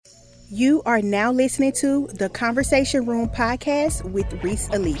You are now listening to the Conversation Room podcast with Reese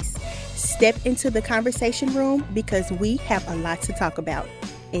Elise. Step into the conversation room because we have a lot to talk about.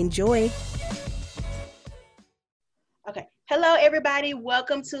 Enjoy. Okay. Hello, everybody.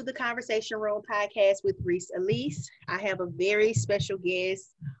 Welcome to the Conversation Room podcast with Reese Elise. I have a very special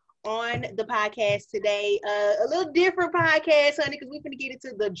guest on the podcast today. A little different podcast, honey, because we're going to get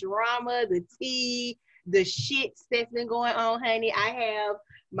into the drama, the tea, the shit that's been going on, honey. I have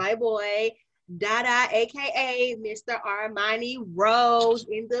my boy, Dada, aka Mr. Armani Rose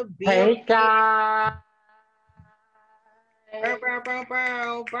in the building. Hey, guys. Yes, baby.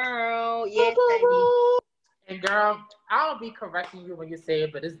 And girl, I'll be correcting you when you say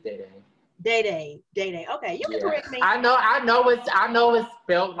it, but it's Day Day. Day Day. Okay, you can correct me. I know it's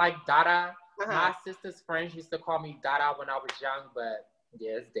spelled like Dada. My sister's friends used to call me Dada when I was young, but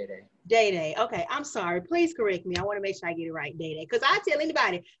yeah, it's Day Day. Day Day. Okay, I'm sorry. Please correct me. I want to make sure I get it right. Day Day. Because I tell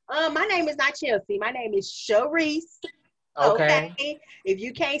anybody, my name is not Chelsea. My name is Sharice. Okay. If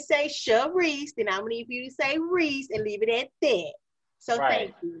you can't say Sharice, then I'm gonna need you to say Reese and leave it at that. So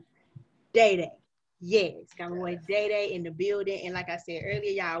Thank you. Day Day. Yes, got my boy Day Day in the building. And like I said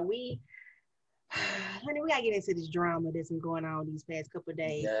earlier, y'all, honey, we gotta get into this drama that's been going on these past couple of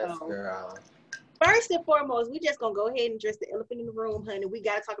days. Yes, girl. First and foremost, we just gonna go ahead and address the elephant in the room, honey. We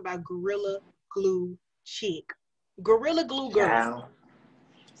gotta talk about Gorilla Glue Chick. Gorilla Glue Girl.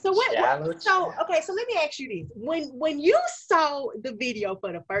 So so let me ask you this. When you saw the video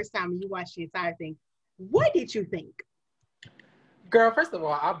for the first time and you watched the entire thing, what did you think? Girl, first of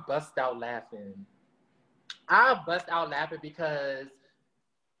all, I bust out laughing. Because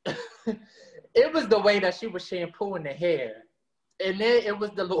it was the way that she was shampooing the hair. And then it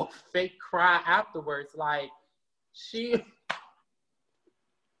was the little fake cry afterwards. Like,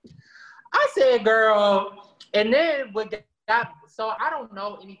 I said, girl, and then with that, so I don't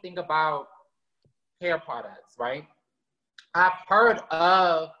know anything about hair products, right? I've heard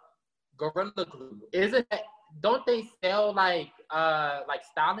of Gorilla Glue. Don't they sell like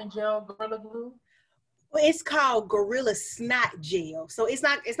styling gel, Gorilla Glue? Well, it's called Gorilla Snot Gel. So it's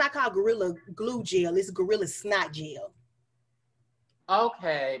not called Gorilla Glue Gel. It's Gorilla Snot Gel.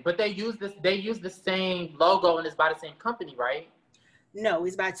 Okay, but they use the same logo and it's by the same company, right? No,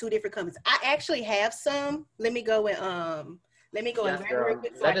 it's by two different companies. I actually have some. Let me go and Let me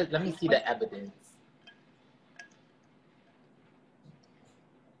see the evidence.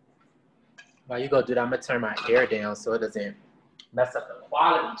 While you go do that, I'm gonna turn my hair down so it doesn't mess up the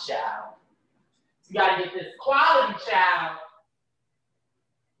quality, child. You gotta get this quality, child.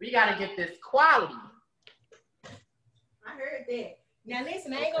 We gotta get this quality. I heard that. Now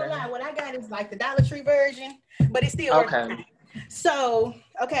listen, I ain't gonna lie. What I got is like the Dollar Tree version, but it's still working. So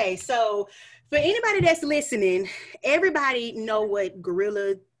for anybody that's listening, everybody know what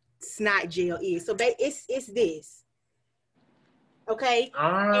Gorilla Snot Gel is. So it's this. Okay.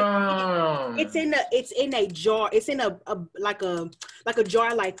 It's in a jar. It's in a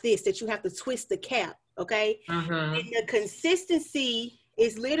jar like this that you have to twist the cap. Okay. And the consistency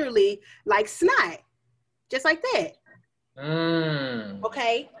is literally like snot, just like that.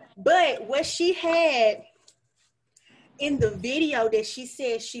 Okay. But what she had in the video that she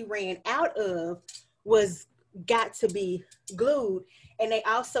said she ran out of was got to be glued. And they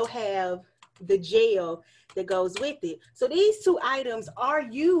also have the gel that goes with it. So these two items are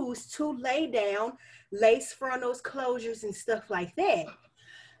used to lay down lace frontals, closures, and stuff like that.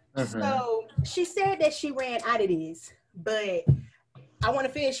 So she said that she ran out of this, but I want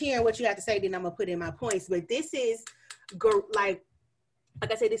to finish hearing what you have to say, then I'm going to put in my points. But this is like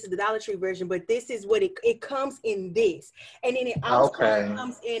I said, this is the Dollar Tree version, but this is what it comes in this. And then it also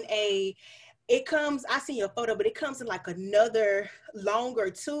comes in I see your photo, but it comes in like another longer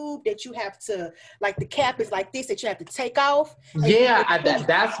tube that you have to, like the cap is like this that you have to take off. Yeah,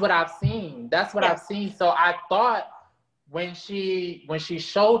 that's what I've seen. I've seen. So I thought when they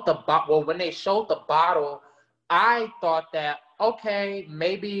showed the bottle, I thought that, okay,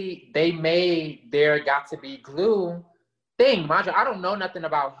 maybe they made their got to be glue thing. Mind you, I don't know nothing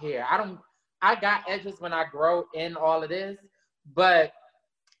about hair. I got edges when I grow in all of this, but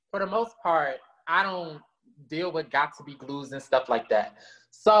for the most part, I don't deal with got to be glues and stuff like that.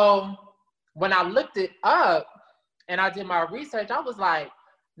 So when I looked it up and I did my research, I was like,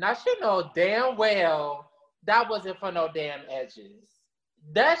 now she know damn well that wasn't for no damn edges.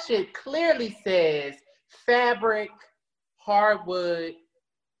 That shit clearly says fabric, hardwood,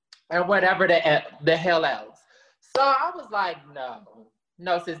 and whatever the hell else. So I was like,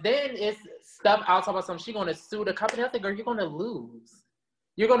 no, sis. Then it's stuff I'll talk about something. She's gonna sue the company. I think, girl, you're gonna lose.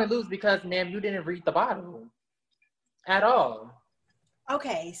 You're gonna lose because, ma'am, you didn't read the bottle at all.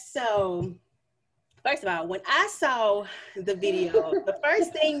 Okay, so first of all, when I saw the video, the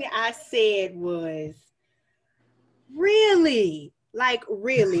first thing that I said was, really?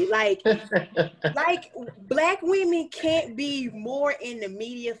 Really? Like black women can't be more in the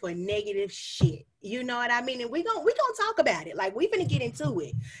media for negative shit. You know what I mean? And we gonna talk about it. Like we finna get into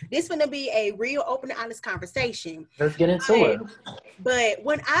it. This finna be a real open and honest conversation. Let's get into it. But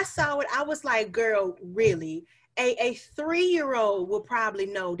when I saw it, I was like, girl, really? A 3-year-old will probably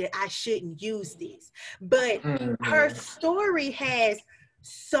know that I shouldn't use this. But her story has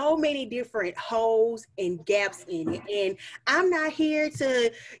so many different holes and gaps in it. And I'm not here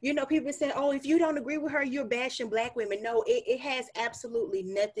to, people say, oh, if you don't agree with her, you're bashing black women. No, it has absolutely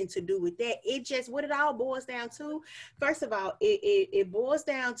nothing to do with that. It just, what it all boils down to, first of all, it boils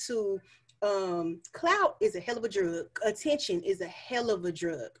down to clout is a hell of a drug. Attention is a hell of a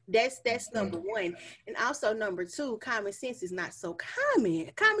drug. That's number one. And also number two, common sense is not so common.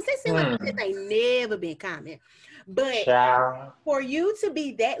 Common sense seems like it ain't never been common. But for you to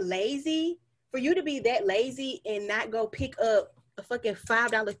be that lazy, and not go pick up a fucking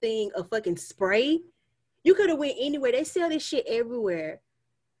 $5 thing of fucking spray, you could have went anywhere. They sell this shit everywhere.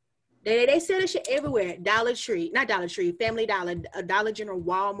 They sell this shit everywhere. Dollar Tree, not Dollar Tree, Family Dollar, Dollar General,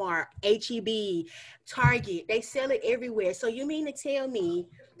 Walmart, HEB, Target. They sell it everywhere. So you mean to tell me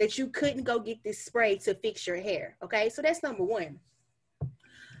that you couldn't go get this spray to fix your hair? Okay, so that's number one.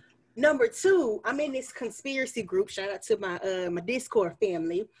 Number two, I'm in this conspiracy group. Shout out to my Discord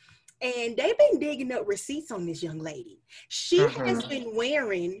family. And they've been digging up receipts on this young lady. She has been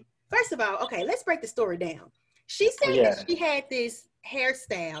wearing, first of all, okay, let's break the story down. She said that she had this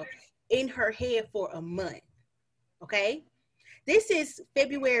hairstyle in her head for a month. Okay? This is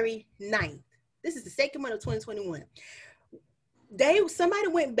February 9th. This is the second month of 2021. Somebody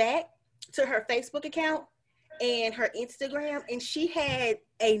went back to her Facebook account and her Instagram, and she had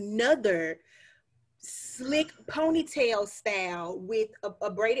another slick ponytail style with a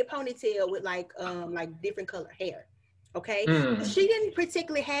braided ponytail with like different color hair. Okay, she didn't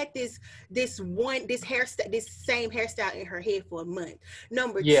particularly had this same hairstyle in her head for a month.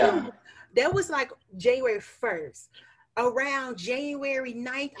 Number two, that was like January 1st. Around January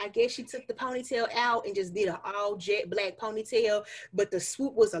 9th, I guess she took the ponytail out and just did an all jet black ponytail, but the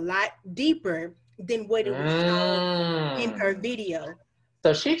swoop was a lot deeper than what it was shown in her video.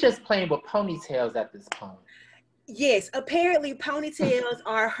 So she's just playing with ponytails at this point. Yes, apparently ponytails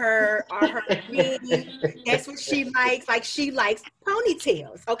are her thing. That's what she likes. Like, she likes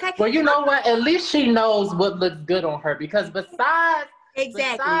ponytails. Okay. Well, you know what? At least she knows what looks good on her, because besides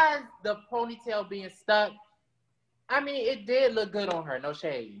the ponytail being stuck, I mean, it did look good on her. No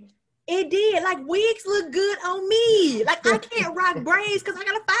shade. It did. Like, wigs look good on me. Like, I can't rock braids because I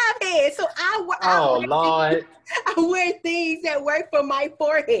got a 5-head. So I wear things that work for my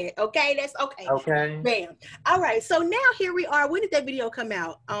forehead. Okay, that's okay. Okay. Bam. All right. So now here we are. When did that video come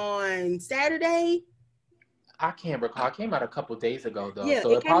out? On Saturday? I can't recall. It came out a couple days ago, though. Yeah,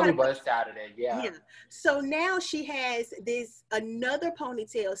 so it probably was Saturday. Yeah. So now she has another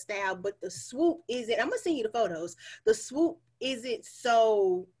ponytail style, but the swoop isn't. I'm gonna send you the photos. The swoop isn't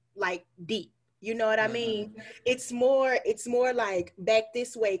so like deep, you know what I mean? It's more like back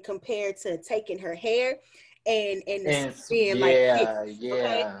this way compared to taking her hair and being like this.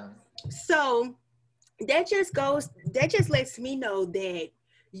 Okay? So that just lets me know that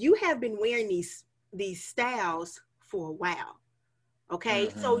you have been wearing these styles for a while. Okay,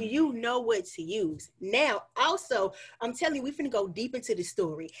 so you know what to use. Now, also, I'm telling you, we're finna go deep into the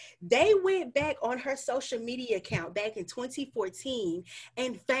story. They went back on her social media account back in 2014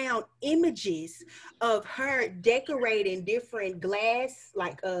 and found images of her decorating different glass,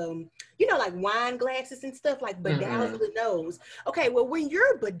 like like wine glasses and stuff, like bedazzling those. Okay, well, when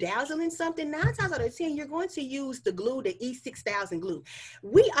you're bedazzling something, 9 times out of 10, you're going to use the glue, the E6000 glue.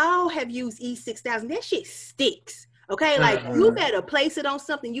 We all have used E6000. That shit sticks. Okay, like you better place it on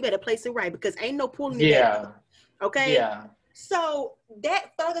something. You better place it right, because ain't no pulling it back. Okay. Yeah. So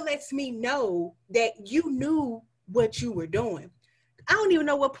that further lets me know that you knew what you were doing. I don't even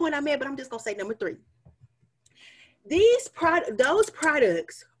know what point I'm at, but I'm just gonna say number 3. Those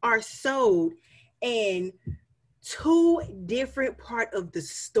products are sold in 2 different part of the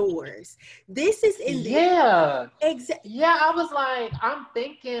stores. This is in the I was like, I'm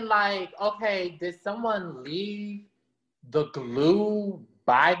thinking like, okay, did someone leave the glue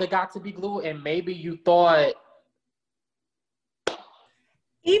by the Got to Be glue, and maybe you thought,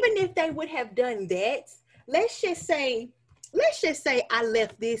 even if they would have done that, let's just say I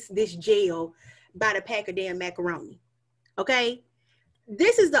left this gel by the pack of damn macaroni. Okay,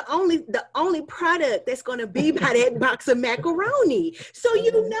 this is the only product that's going to be by that box of macaroni. So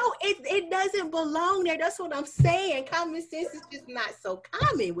it doesn't belong there. That's what I'm saying. Common sense is just not so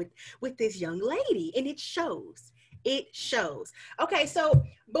common with this young lady, and it shows. It shows. Okay, so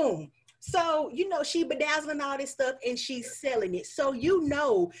boom. So she bedazzling all this stuff and she's selling it. So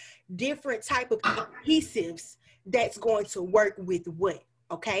different type of adhesives that's going to work with what.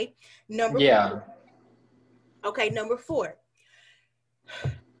 Okay, number four.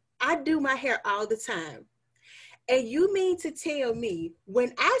 I do my hair all the time. And you mean to tell me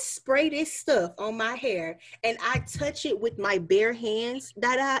when I spray this stuff on my hair and I touch it with my bare hands,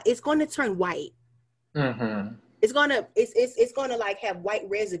 it's going to turn white. Mm-hmm. It's gonna like have white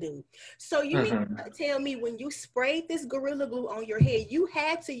residue. So you mean to tell me when you sprayed this Gorilla Glue on your hair, you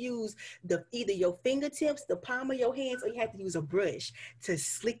had to use either your fingertips, the palm of your hands, or you had to use a brush to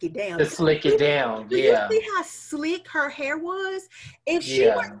slick it down. Do you see how slick her hair was? If she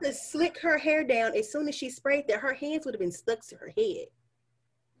were to slick her hair down as soon as she sprayed that, her hands would have been stuck to her head.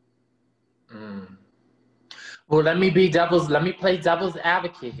 Well, let me play devil's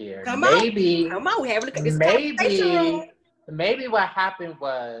advocate here. Come on, we have a look at this conversation. Maybe what happened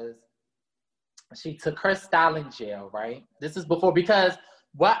was she took her styling gel, right? This is before, because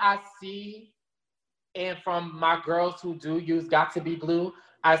what I see, and from my girls who do use Got to Be Glue,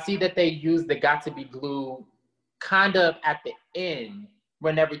 I see that they use the Got to Be Glue kind of at the end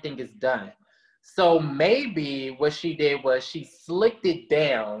when everything is done. So maybe what she did was she slicked it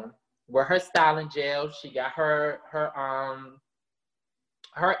down with her styling gel. She got her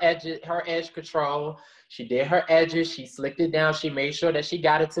edge control. She did her edges. She slicked it down. She made sure that she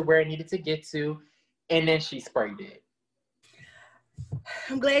got it to where it needed to get to, and then she sprayed it.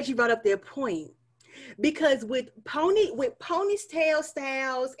 I'm glad you brought up that point, because with ponytail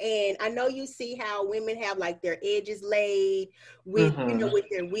styles, and I know you see how women have like their edges laid with with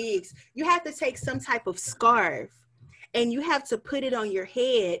their wigs. You have to take some type of scarf and you have to put it on your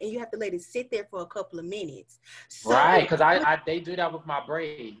head and you have to let it sit there for a couple of minutes. So, right, because they do that with my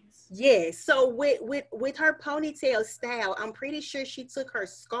braids. Yeah, so with her ponytail style, I'm pretty sure she took her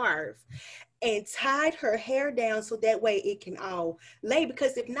scarf and tied her hair down so that way it can all lay,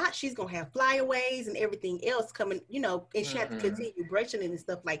 because if not, she's gonna have flyaways and everything else coming, and she has to continue brushing it and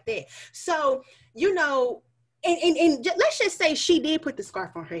stuff like that. So, and let's just say she did put the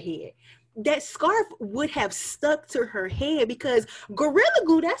scarf on her head. That scarf would have stuck to her head, because Gorilla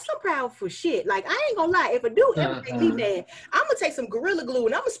Glue, that's some powerful shit. Like, I ain't gonna lie, if a dude ever make me mad, I'm gonna take some Gorilla Glue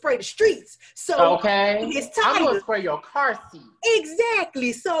and I'm gonna spray the streets. So it's I'm gonna spray your car seat.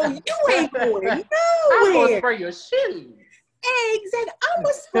 Exactly. So you ain't going nowhere. I'm gonna spray your shoes. Exactly. I'm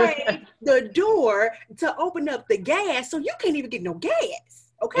gonna spray the door to open up the gas so you can't even get no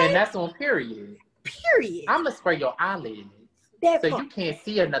gas. Okay. And that's on period. I'm gonna spray your eyelids so you can't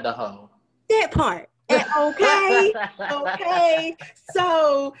see another hoe. That part. Okay. Okay.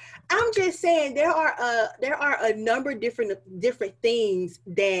 So I'm just saying there are a number of different things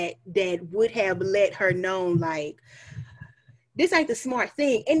that would have let her know, like, this ain't the smart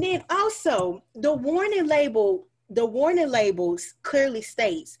thing. And then also the warning labels clearly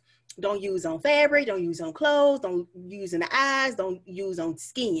states, don't use on fabric, don't use on clothes, don't use in the eyes, don't use on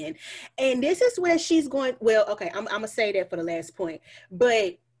skin. And this is where she's going, well, okay, I'm gonna say that for the last point,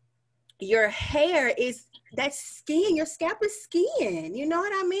 but your hair is that skin, your scalp is skin, you know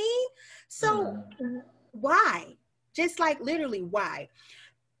what I mean? So why? Just like literally why?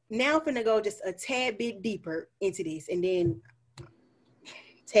 Now I'm gonna go just a tad bit deeper into this, and then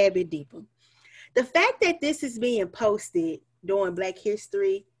tad bit deeper. The fact that this is being posted during Black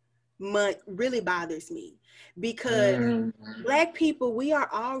History Month really bothers me, because Black people, we are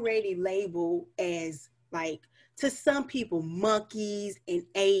already labeled as, like, to some people, monkeys and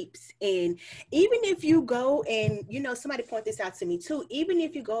apes. And even if you go and, somebody pointed this out to me too, even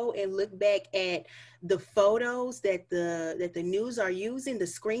if you go and look back at the photos that the news are using, the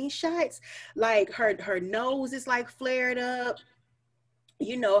screenshots, like her nose is like flared up,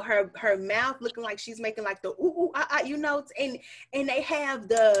 her mouth looking like she's making like the ooh, ah, ah, and they have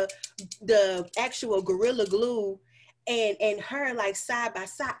the actual Gorilla Glue and her like side by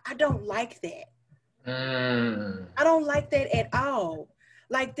side. I don't like that. I don't like that at all.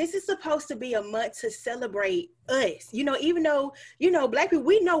 Like, this is supposed to be a month to celebrate us. Even though, Black people,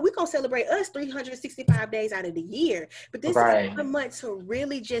 we know we're going to celebrate us 365 days out of the year. But this is a month to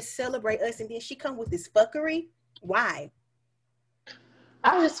really just celebrate us. And then she come with this fuckery. Why?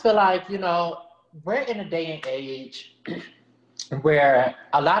 I just feel like, we're in a day and age where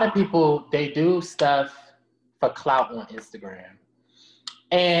a lot of people, they do stuff for clout on Instagram.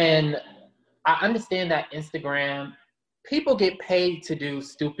 And I understand that Instagram people get paid to do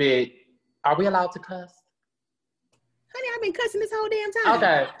stupid. Are we allowed to cuss? Honey, I've been cussing this whole damn time.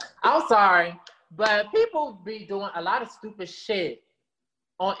 Okay, I'm sorry, but people be doing a lot of stupid shit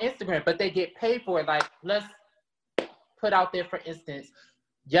on Instagram, but they get paid for it. Like, let's put out there, for instance,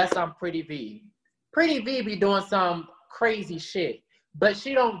 yes, I'm Pretty V. Pretty V be doing some crazy shit, but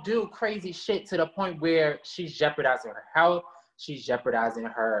she don't do crazy shit to the point where she's jeopardizing her health. She's jeopardizing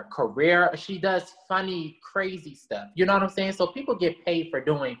her career. She does funny, crazy stuff. You know what I'm saying? So people get paid for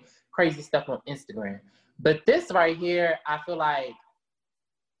doing crazy stuff on Instagram. But this right here, I feel like,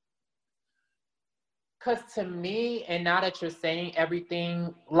 because to me, and now that you're saying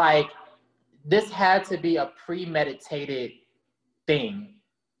everything, like, this had to be a premeditated thing.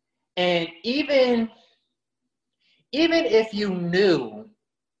 And even if you knew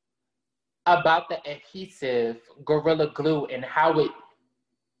about the adhesive Gorilla Glue and how it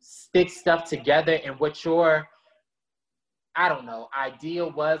sticks stuff together, and what your, I don't know, idea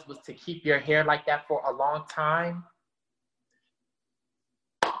was to keep your hair like that for a long time.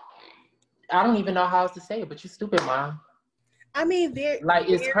 I don't even know how else to say it, but you stupid, Mom. I mean,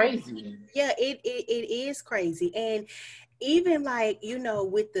 it's crazy. Yeah, it is crazy. And even like, you know,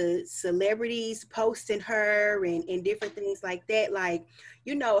 with the celebrities posting her and different things like that, like,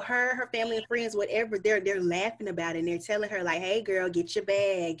 you know, her family and friends, whatever, they're laughing about it, and they're telling her like, hey girl, get your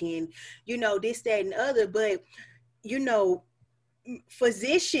bag, and, you know, this, that, and the other. But, you know,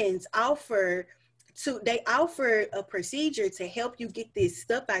 physicians offer a procedure to help you get this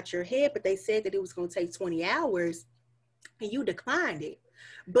stuff out your head, but they said that it was going to take 20 hours and you declined it.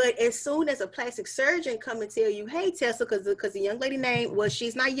 But as soon as a plastic surgeon come and tell you, hey, Tessa, because the young lady name, well,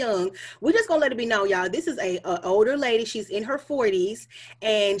 she's not young. We're just going to let it be known, y'all. This is a older lady. She's in her 40s,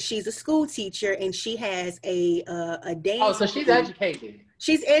 and she's a school teacher, and she has a dance. Oh, so she's educated.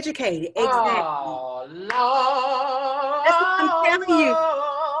 She's educated. Exactly. Oh, Lord. That's what I'm telling you.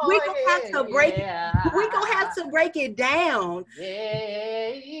 We're going to have to break it. We're going to have to break it down.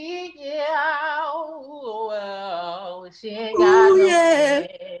 Yeah. Oh, she ain't got nothing.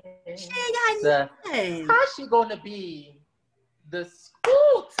 She ain't got nothing. How's she going to be the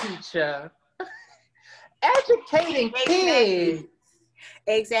school teacher educating kids?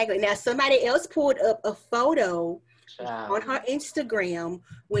 Exactly. Now, somebody else pulled up a photo on her Instagram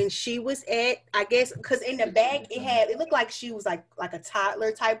when she was at, I guess, because in the back it looked like she was like a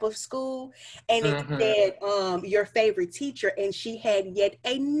toddler type of school, and it said your favorite teacher, and she had yet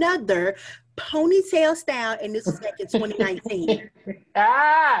another ponytail style, and this was back in 2019.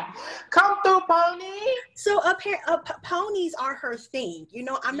 Come through, pony. So up here, ponies are her thing. You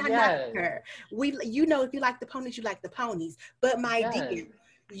know, I'm not knocking her. You know, if you like the ponies, you like the ponies. But my dear,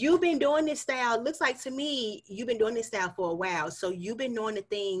 you've been doing this style. Looks like to me, you've been doing this style for a while. So you've been knowing the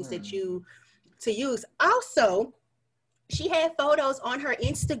things that you to use. Also, she had photos on her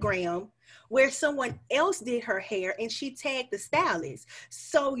Instagram where someone else did her hair, and she tagged the stylist.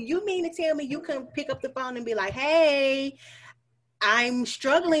 So you mean to tell me you can pick up the phone and be like, hey, I'm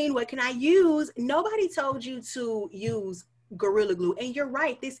struggling. What can I use? Nobody told you to use Gorilla Glue. And you're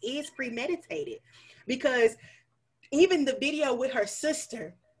right. This is premeditated, because even the video with her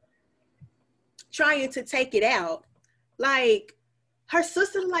sister trying to take it out, like, her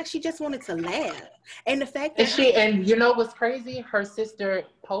sister looked like she just wanted to laugh. And the fact that and you know what's crazy? Her sister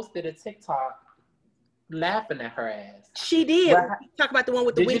posted a TikTok laughing at her ass. She did. Talk about the one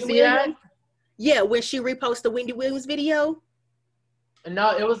with the Wendy Williams. That? Yeah, when she reposted the Wendy Williams video.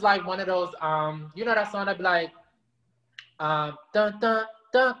 No, it was like one of those, you know that song that be like, dun dun.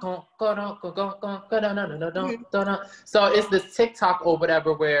 So it's this TikTok or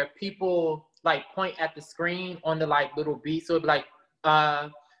whatever where people like point at the screen on the like little beat. So it'd be like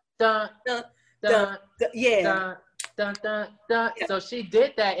dun dun dun dun dun dun dun. So she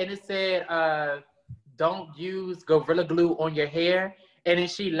did that, and it said don't use Gorilla Glue on your hair. And then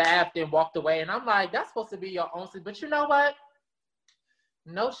she laughed and walked away. And I'm like, that's supposed to be your own thing. But you know what?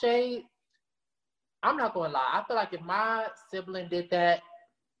 No shade. I'm not gonna lie. I feel like if my sibling did that,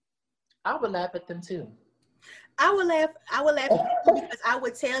 I would laugh at them too. I would laugh at them because I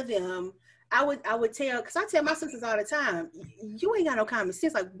would tell them, because I tell my sisters all the time, you ain't got no common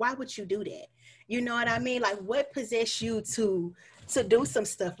sense. Like, why would you do that? You know what I mean? Like, what possessed you to do some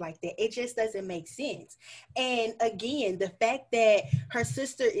stuff like that? It just doesn't make sense. And again, the fact that her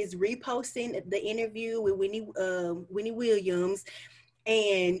sister is reposting the interview with Winnie Williams,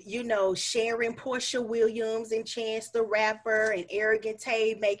 and you know, sharing Portia Williams and Chance the Rapper and Arrogant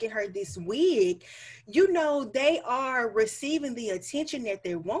Tay making her this wig, you know, they are receiving the attention that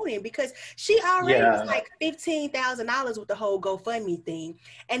they're wanting because she already was Yeah. like $15,000 with the whole GoFundMe thing.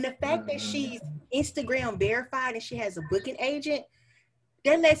 And the fact that Mhm. she's Instagram verified and she has a booking agent,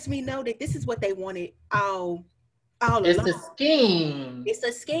 that lets me know that this is what they wanted all It's along. a scheme It's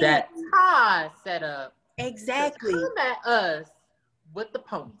a scheme. that Todd set up to Exactly. come at us with the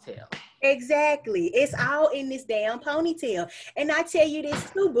ponytail. Exactly. It's all in this damn ponytail. And I tell you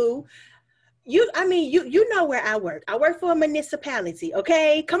this too, boo. You know where I work. I work for a municipality,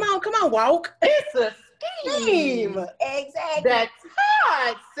 okay? Come on, walk. It's a Team. scheme Exactly. that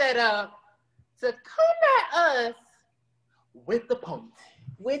Todd set up to come at us with the ponytail.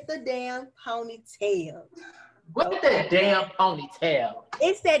 With the damn ponytail. With Okay. the damn ponytail.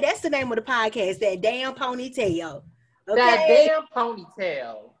 That's the name of the podcast, that damn ponytail. That Okay. damn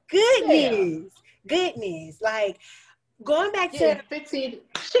ponytail. Damn. Goodness. Goodness. Like going back to Getting 15.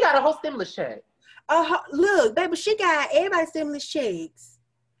 She got a whole stimulus check. look, baby, she got everybody's stimulus checks.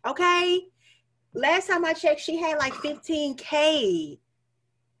 Okay. Last time I checked, she had like 15K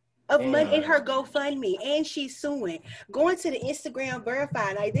of money in Damn. her GoFundMe, and she's suing. Going to the Instagram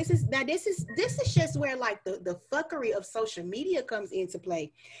verified. Like this is just where like the fuckery of social media comes into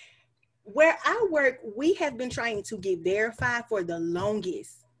play. Where I work, we have been trying to get verified for the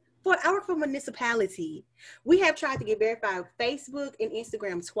longest. For I work for municipality. We have tried to get verified Facebook and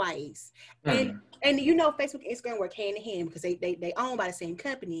Instagram twice. And Mm. and you know Facebook and Instagram work hand in hand because they owned by the same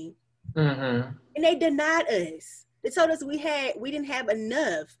company. Mm-hmm. And they denied us. They told us we didn't have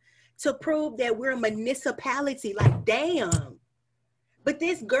enough to prove that we're a municipality. Like, damn. But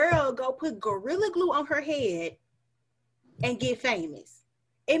this girl go put Gorilla Glue on her head and get famous.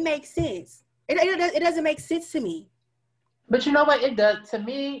 It makes sense. It doesn't make sense to me. But you know what? It does. To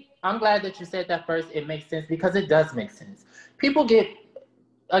me, I'm glad that you said that first. It makes sense because it does make sense. People get,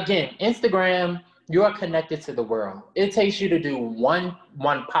 again, Instagram, you're connected to the world. It takes you to do one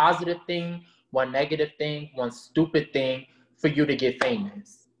positive thing, one negative thing, one stupid thing for you to get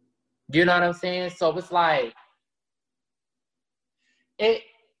famous. You know what I'm saying? So it's like,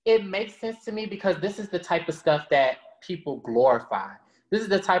 it makes sense to me because this is the type of stuff that people glorify. This is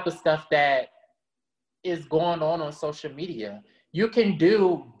the type of stuff that is going on social media. You can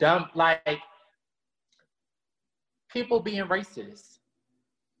do dumb, like people being racist.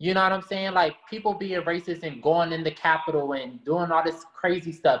 You know what I'm saying? Like people being racist and going in the Capitol and doing all this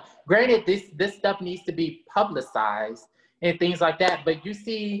crazy stuff. Granted, this stuff needs to be publicized and things like that. But you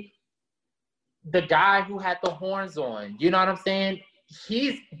see the guy who had the horns on, you know what I'm saying?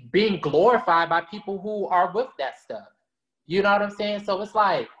 He's being glorified by people who are with that stuff. You know what I'm saying? So it's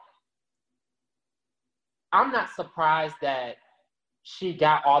like, I'm not surprised that she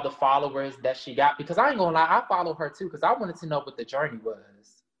got all the followers that she got because I ain't gonna lie, I follow her too because I wanted to know what the journey was.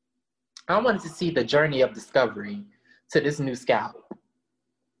 I wanted to see the journey of discovery to this new scout.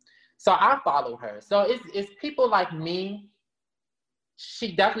 So I follow her. So it's people like me.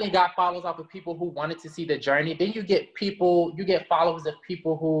 She definitely got followers off of people who wanted to see the journey. Then you get followers of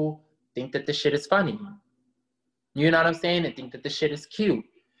people who think that the shit is funny. You know what I'm saying? And think that the shit is cute.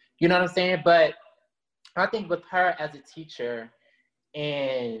 You know what I'm saying? But I think with her as a teacher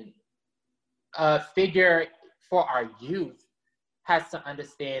and a figure for our youth has to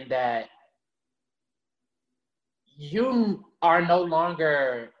understand that you are no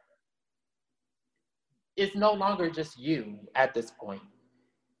longer, it's no longer just you at this point.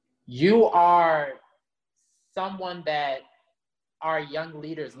 You are someone that our young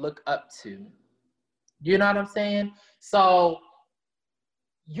leaders look up to. You know what I'm saying? So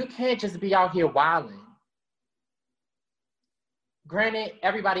you can't just be out here wilding. Granted,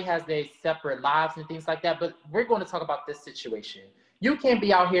 everybody has their separate lives and things like that, but we're going to talk about this situation. You can't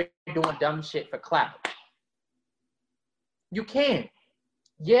be out here doing dumb shit for clout. You can't.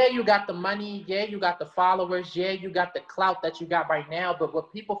 Yeah, you got the money. Yeah, you got the followers. Yeah, you got the clout that you got right now. But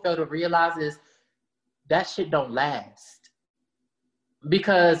what people fail to realize is that shit don't last.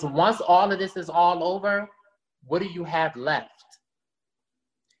 Because once all of this is all over, what do you have left?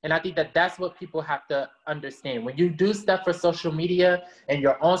 And I think that that's what people have to understand. When you do stuff for social media and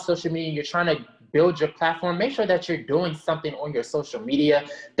you're on social media and you're trying to build your platform, make sure that you're doing something on your social media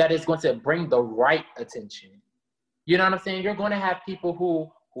that is going to bring the right attention. You know what I'm saying? You're going to have people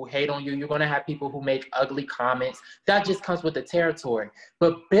who hate on you. You're going to have people who make ugly comments. That just comes with the territory.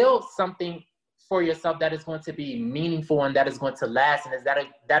 But build something for yourself that is going to be meaningful and that is going to last and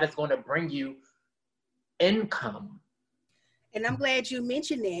that is going to bring you income. And I'm glad you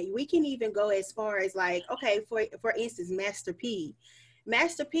mentioned that. We can even go as far as like, okay, for instance, Master P.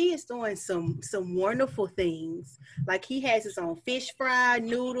 Master P is doing some wonderful things. Like he has his own fish fry,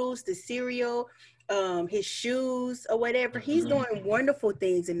 noodles, the cereal, his shoes or whatever. He's doing wonderful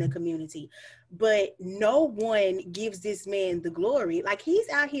things in the community. But no one gives this man the glory. Like he's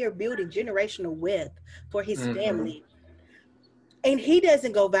out here building generational wealth for his family. And he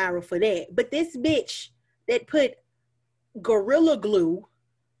doesn't go viral for that. But this bitch that put Gorilla Glue,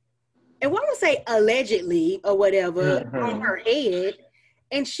 and what I'm gonna say allegedly or whatever, on her head,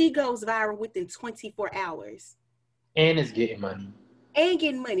 and she goes viral within 24 hours. And is getting money. And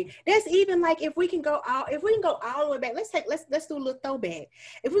getting money. That's even like if we can go all the way back. Let's do a little throwback.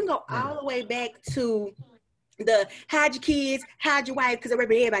 If we can go all the way back to the hide your kids, hide your wife, because I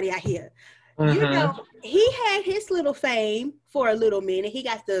remember everybody out here. You know, he had his little fame for a little minute. He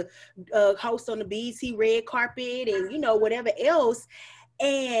got the host on the BET red carpet and, you know, whatever else.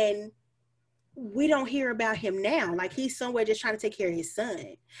 And we don't hear about him now. Like he's somewhere just trying to take care of his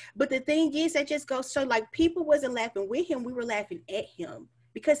son. But the thing is, that just goes so like people wasn't laughing with him. We were laughing at him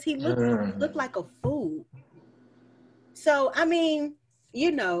because he looked like a fool. So, I mean, you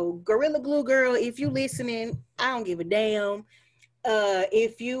know, Gorilla Glue Girl, if you listening, I don't give a damn.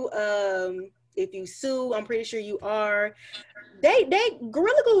 If you sue, I'm pretty sure you are.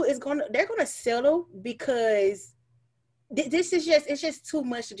 Gorilla Glue they're gonna settle because this is it's just too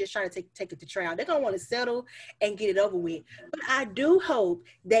much to just try to take it to trial. They're gonna want to settle and get it over with. But I do hope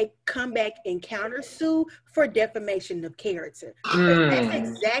they come back and counter sue for defamation of character. That's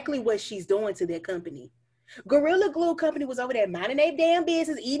exactly what she's doing to their company. Gorilla Glue Company was over there minding their damn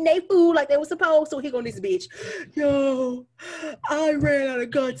business, eating their food like they were supposed to. Here go this bitch. Yo, I ran out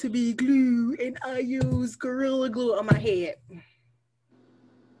of got to be glue and I used Gorilla Glue on my head.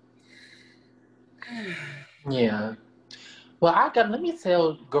 Yeah. Well, let me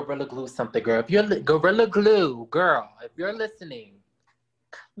tell Gorilla Glue something, girl. If you're Gorilla Glue, girl, if you're listening,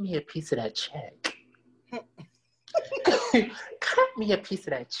 cut me a piece of that check. Cut me a piece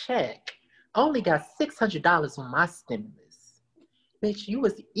of that check. I only got $600 on my stimulus. Bitch, you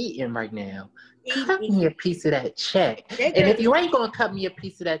was eating right now. Cut me a piece of that check. And if you ain't gonna cut me a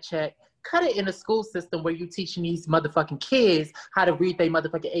piece of that check, cut it in a school system where you teaching these motherfucking kids how to read their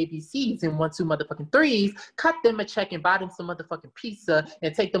motherfucking ABCs and 1, 2 motherfucking 3s. Cut them a check and buy them some motherfucking pizza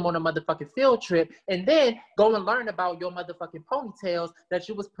and take them on a motherfucking field trip. And then go and learn about your motherfucking ponytails that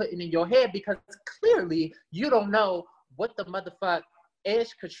you was putting in your head because clearly you don't know what the motherfuck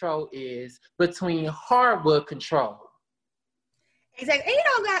edge control is between hardwood control. Exactly. And you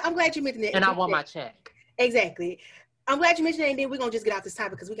know, I'm glad you mentioned it. And I want my check. Exactly. I'm glad you mentioned it, and then we're gonna just get off this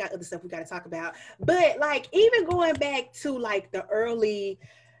topic because we got other stuff we gotta talk about. But like even going back to like the early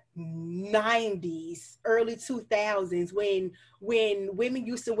 90s, early 2000s, when women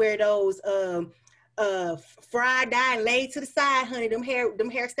used to wear those fried dye and laid to the side, honey, them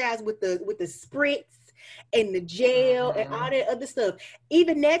hairstyles with the spritz and the gel and all that other stuff.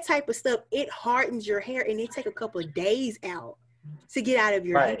 Even that type of stuff, it hardens your hair and it take a couple of days out to get out of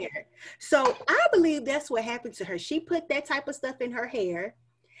your hair. So I believe that's what happened to her. She put that type of stuff in her hair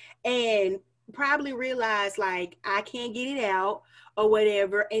and probably realized like I can't get it out or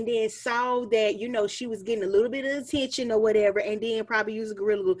whatever, and then saw that, you know, she was getting a little bit of attention or whatever, and then probably used a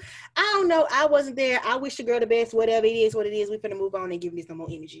Gorilla Glue. I don't know. I wasn't there. I wish the girl the best. Whatever it is, what it is. We're finna move on and give this no more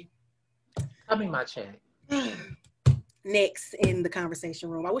energy. I mean my check. Next in the conversation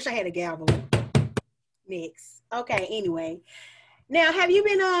room. I wish I had a gavel. Next. Okay, anyway. Now, have you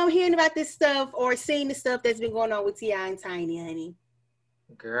been hearing about this stuff or seeing the stuff that's been going on with T.I. and Tiny, honey?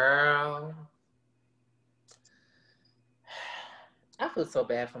 Girl. I feel so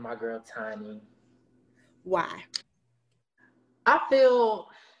bad for my girl, Tiny. Why? I feel,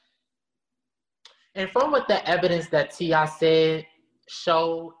 and from what the evidence that T.I. said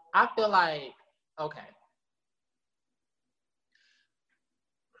showed, I feel like, okay.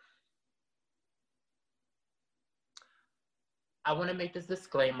 I want to make this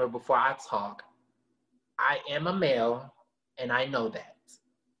disclaimer before I talk. I am a male, and I know that.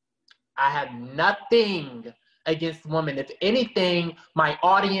 I have nothing against women. If anything, my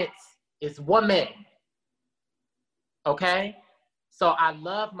audience is women. Okay? So I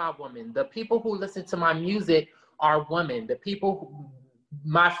love my women. The people who listen to my music are women.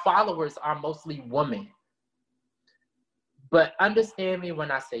 My followers are mostly women. But understand me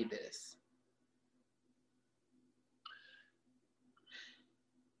when I say this.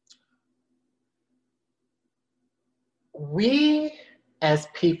 We as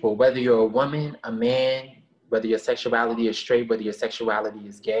people, whether you're a woman, a man, whether your sexuality is straight, whether your sexuality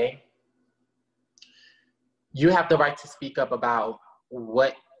is gay, you have the right to speak up about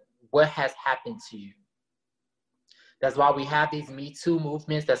what has happened to you. That's why we have these Me Too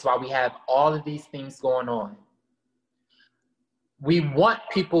movements. That's why we have all of these things going on. We want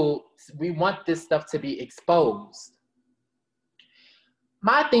this stuff to be exposed.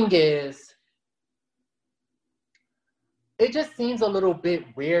 My thing is, it just seems a little bit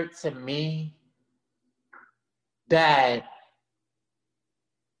weird to me that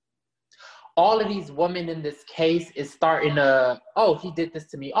all of these women in this case is starting to, oh, he did this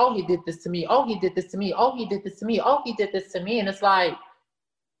to me. Oh, he did this to me. Oh, he did this to me. Oh, he did this to me. Oh, he did this to me. And it's like,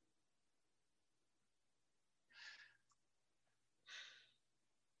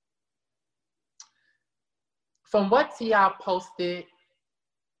 from what T.I. posted,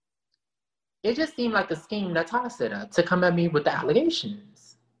 it just seemed like a scheme that Ty set up to come at me with the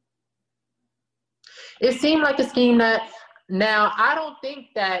allegations. It seemed like a scheme that, now, I don't think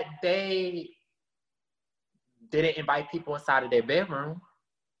that they didn't invite people inside of their bedroom.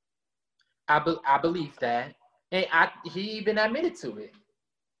 I believe that. And he even admitted to it.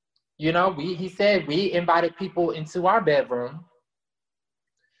 You know, he said we invited people into our bedroom,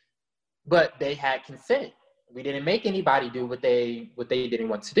 but they had consent. We didn't make anybody do what they didn't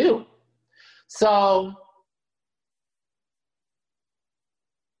want to do. So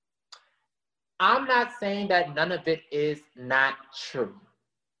I'm not saying that none of it is not true,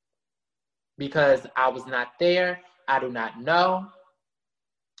 because I was not there. I do not know.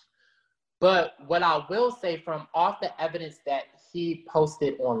 But what I will say, from off the evidence that he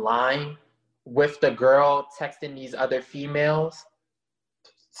posted online with the girl texting these other females,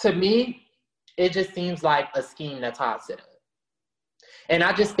 to me, it just seems like a scheme that Todd set up. And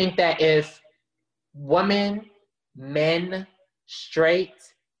I just think that if women, men, straight,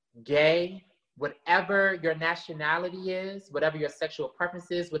 gay, whatever your nationality is, whatever your sexual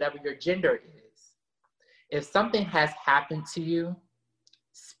preference is, whatever your gender is, if something has happened to you,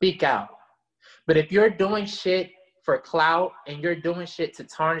 speak out. But if you're doing shit for clout and you're doing shit to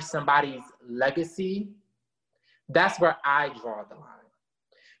tarnish somebody's legacy, that's where I draw the line.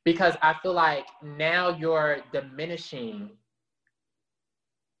 Because I feel like now you're diminishing.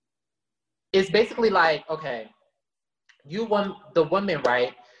 It's basically like, okay, you want the woman,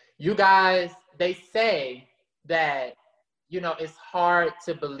 right? You guys, they say that, you know, it's hard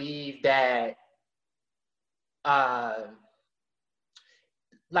to believe that,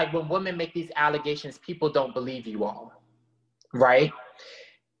 like when women make these allegations, people don't believe you all, right?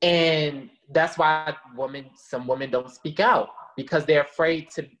 And that's why some women don't speak out, because they're afraid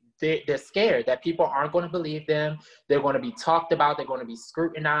they're scared that people aren't going to believe them. They're going to be talked about. They're going to be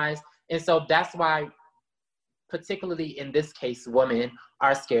scrutinized. And so that's why, particularly in this case, women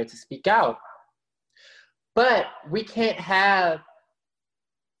are scared to speak out. But we can't have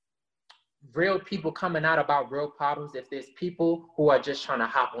real people coming out about real problems if there's people who are just trying to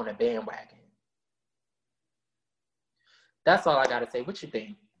hop on a bandwagon. That's all I got to say. What you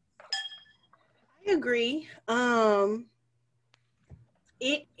think? I agree.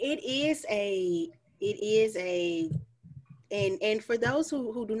 It is a and for those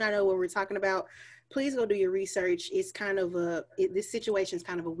who do not know what we're talking about, please go do your research. It's kind of this situation is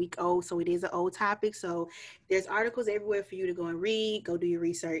kind of a week old, so it is an old topic. So there's articles everywhere for you to go and read. Go do your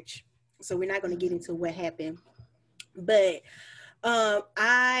research. So we're not going to get into what happened, but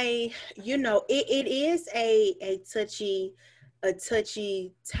it is a touchy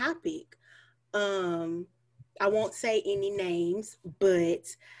topic. I won't say any names, but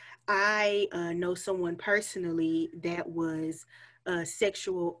I know someone personally that was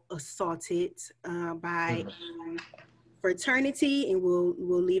sexual assaulted by fraternity, and we'll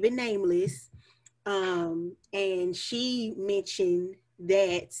leave it nameless. And she mentioned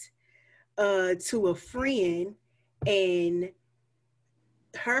that to a friend, and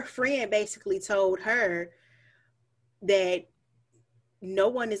her friend basically told her that no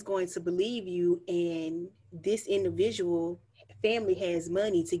one is going to believe you, and this individual family has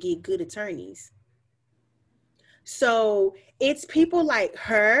money to get good attorneys. So it's people like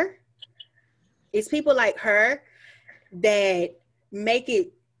her that make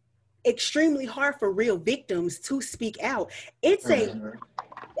it extremely hard for real victims to speak out. It's a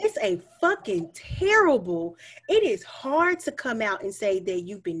fucking terrible. It is hard to come out and say that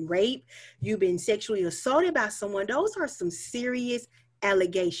you've been raped, you've been sexually assaulted by someone. Those are some serious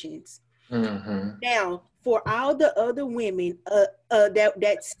allegations. Now, for all the other women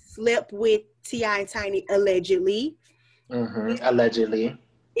that slept with T.I. and Tiny allegedly,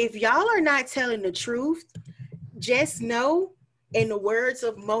 if y'all are not telling the truth, just know, in the words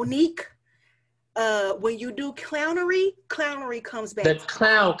of Monique, when you do clownery comes back. The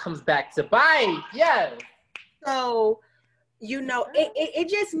clown comes back to bite. Yes. So you know, it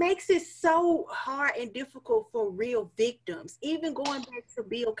just makes it so hard and difficult for real victims. Even going back to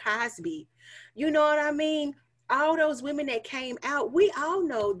Bill Cosby, you know what I mean? All those women that came out, we all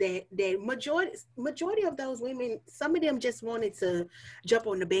know that majority of those women, some of them just wanted to jump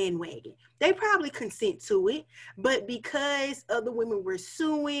on the bandwagon. They probably consent to it, but because other women were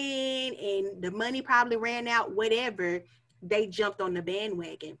suing and the money probably ran out, whatever, they jumped on the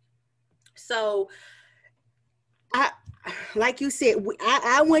bandwagon. So I, like you said,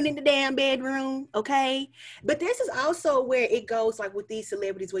 I went in the damn bedroom, okay? But this is also where it goes, like with these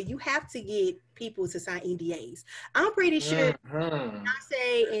celebrities, where you have to get people to sign NDAs. I'm pretty sure Beyonce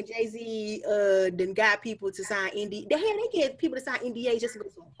and Jay-Z then got people to sign NDA. They get people to sign NDAs just to go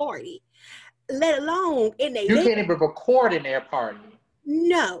to a party, let alone in a You bed. can't even record in their party.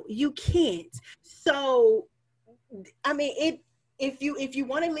 No, you can't. So, I mean, if you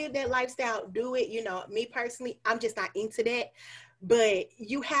want to live that lifestyle, do it. You know, me personally, I'm just not into that. But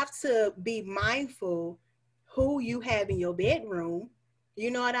you have to be mindful who you have in your bedroom.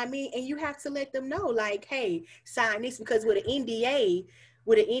 You know what I mean? And you have to let them know, like, hey, sign this, because with an NDA,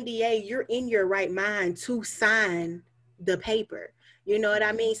 you're in your right mind to sign the paper. You know what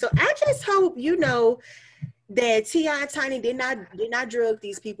I mean? So I just hope, you know, that T.I. and Tiny did not drug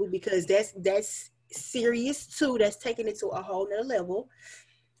these people, because that's serious too. That's taking it to a whole nother level.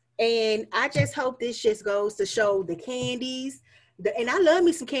 And I just hope this just goes to show the Candies. And I love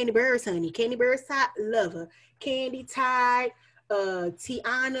me some Candy Birds, honey. Candy Birds, love her. Candy, Tide,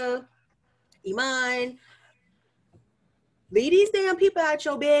 Tiana, Iman. Leave these damn people out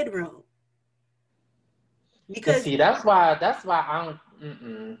your bedroom. And Because see, that's why I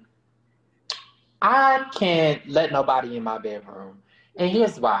don't. I can't let nobody in my bedroom. And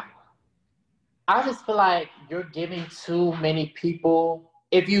here's why. I just feel like you're giving too many people.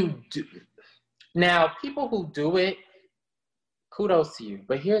 If you do now, people who do it, kudos to you.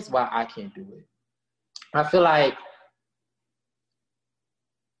 But here's why I can't do it. I feel like,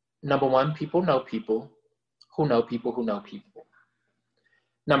 number one, people know people who know people who know people.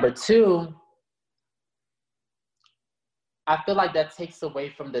 Number two, I feel like that takes away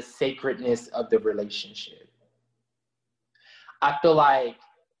from the sacredness of the relationship. I feel like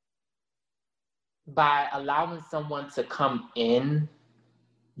by allowing someone to come in,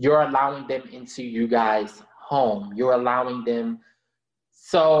 you're allowing them into you guys' home. You're allowing them.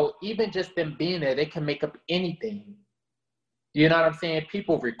 So even just them being there, they can make up anything. You know what I'm saying?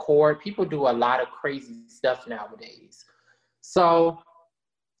 People record. People do a lot of crazy stuff nowadays. So,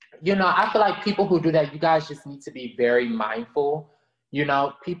 you know, I feel like people who do that, you guys just need to be very mindful. You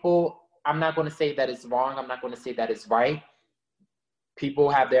know, people, I'm not going to say that it's wrong. I'm not going to say that it's right. People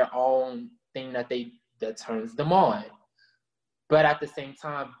have their own thing that turns them on. But at the same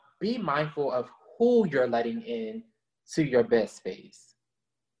time, be mindful of who you're letting in to your bed space.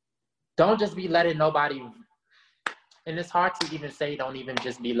 Don't just be letting nobody, and it's hard to even say don't even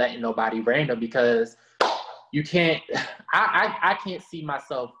just be letting nobody random, because you can't, I can't see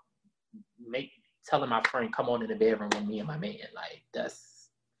myself telling my friend, come on in the bedroom with me and my man. Like,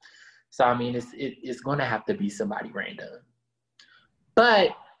 so I mean, it's going to have to be somebody random.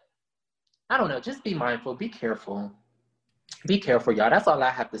 But I don't know, just be mindful, be careful. Be careful, y'all. That's all I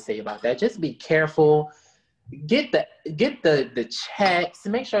have to say about that. Just be careful. Get the checks.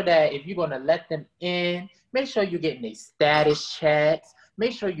 Make sure that if you're gonna let them in, make sure you're getting a status checks.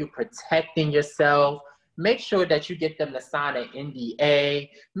 Make sure you're protecting yourself. Make sure that you get them to sign an NDA.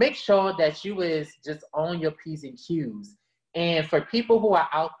 Make sure that you is just on your P's and Q's. And for people who are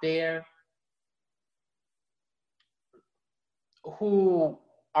out there who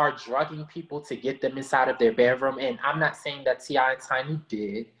are drugging people to get them inside of their bedroom, and I'm not saying that T.I. and Tiny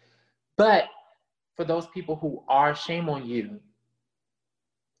did, but for those people who are, shame on you.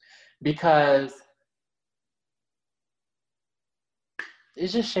 Because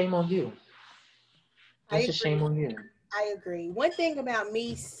it's just shame on you. It's just shame on you. I agree. One thing about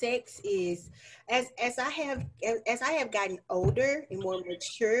me, sex is, as I have gotten older and more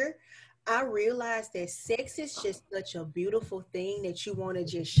mature, I realized that sex is just such a beautiful thing that you want to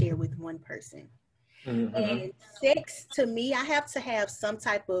just share with one person. And sex, to me, I have to have some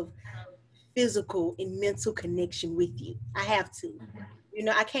type of physical and mental connection with you. I have to. You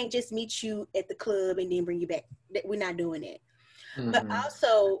know, I can't just meet you at the club and then bring you back. We're not doing that. But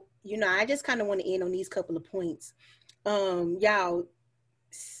also, you know, I just kind of want to end on these couple of points. Y'all,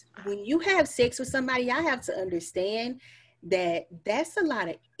 when you have sex with somebody, y'all have to understand that that's a lot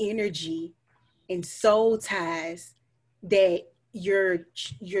of energy and soul ties that you're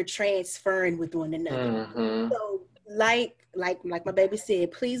transferring with one another. So like my baby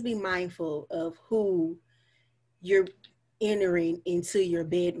said, please be mindful of who you're entering into your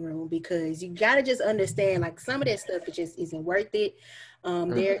bedroom, because you gotta just understand, like, some of that stuff, it just isn't worth it.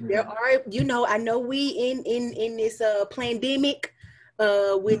 There are, you know, I know we in this pandemic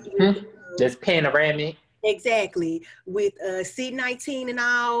with this panoramic. exactly, with C-19 and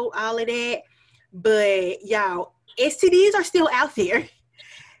all of that, but y'all, STDs are still out there.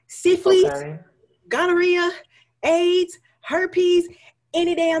 Syphilis, Okay. gonorrhea, AIDS, herpes,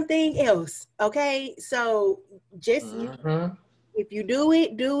 any damn thing else. Okay, so just if you do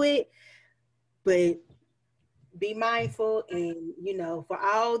it, but be mindful. And you know, for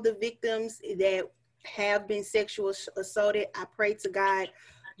all the victims that have been sexual assaulted, I pray to God,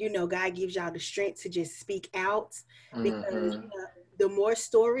 you know, God gives y'all the strength to just speak out, because you know, the more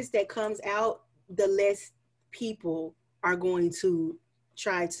stories that comes out, the less people are going to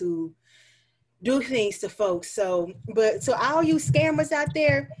try to do things to folks. So, but to all you scammers out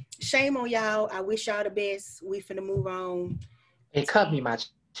there, shame on y'all. I wish y'all the best. We finna move on. And cut me my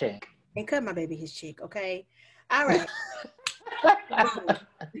check. And cut my baby his check, okay? All right.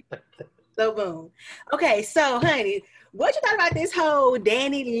 So boom. Okay, so honey, what you thought about this whole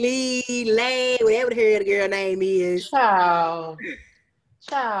Danny Lee, Lay, whatever the hell the girl name is? Ciao.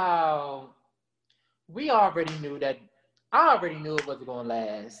 We already knew that. I already knew it wasn't gonna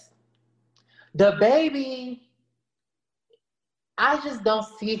last. The baby, I just don't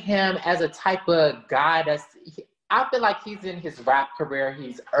see him as a type of guy I feel like he's in his rap career.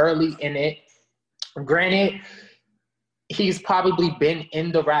 He's early in it. Granted, he's probably been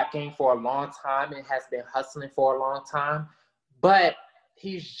in the rap game for a long time and has been hustling for a long time. But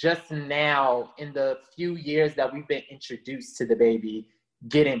he's just now, in the few years that we've been introduced to the baby,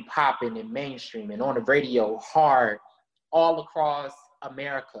 getting popping and mainstream and on the radio hard all across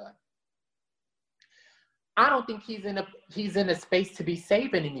America. I don't think he's in a space to be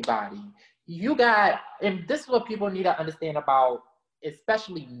saving anybody. And this is what people need to understand about,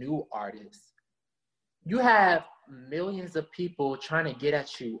 especially new artists. You have millions of people trying to get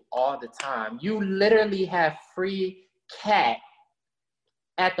at you all the time. You literally have free cat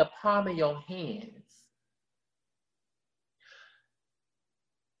at the palm of your hands.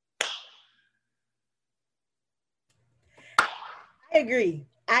 I agree.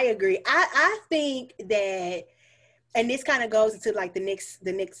 I think that, and this kind of goes into like the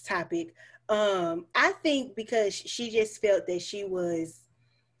next topic. I think because she just felt that she was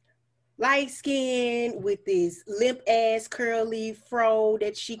light skinned with this limp ass curly fro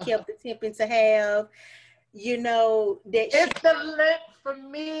that she kept attempting to have, you know, that it's the limp for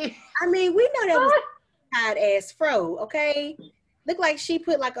me. I mean, we know that was hot ass fro, okay? Looked like she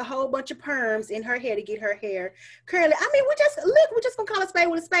put like a whole bunch of perms in her hair to get her hair curly. I mean, we're just gonna call a spade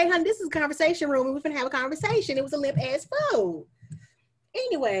with a spade, honey. This is a conversation room, and we're gonna have a conversation. It was a limp ass fro.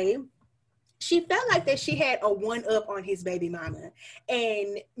 Anyway, she felt like that she had a one-up on his baby mama.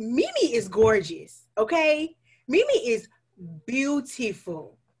 And Mimi is gorgeous, okay? Mimi is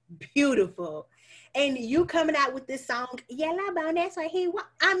beautiful. And you coming out with this song, Yellow Bone, that's what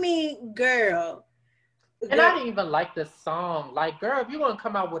I mean, girl. And I didn't even like the song. Like, girl, if you want to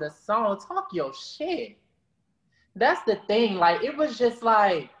come out with a song, talk your shit. That's the thing. Like, it was just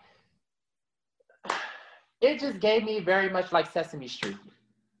like, it just gave me very much like Sesame Street.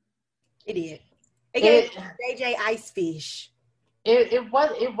 It did. It gave JJ Icefish. It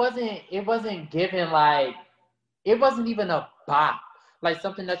wasn't given like, it wasn't even a bop. Like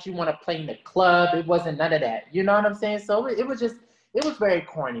something that you want to play in the club. It wasn't none of that. You know what I'm saying? So it was very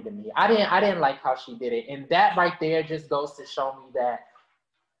corny to me. I didn't like how she did it. And that right there just goes to show me that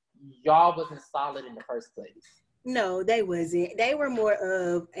y'all wasn't solid in the first place. No, they wasn't. They were more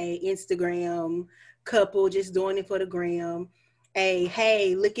of a Instagram couple just doing it for the gram.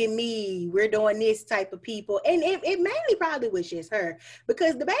 Hey, look at me, we're doing this type of people. And it mainly probably was just her,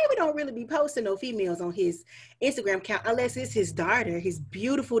 because the baby don't really be posting no females on his Instagram account unless it's his daughter, his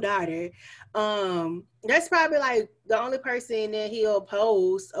beautiful daughter. That's probably like the only person that he'll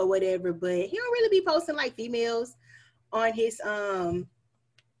post or whatever, but he don't really be posting like females on his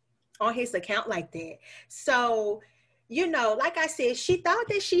account like that. So, you know, like I said, she thought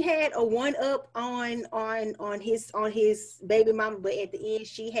that she had a one-up on his baby mama, but at the end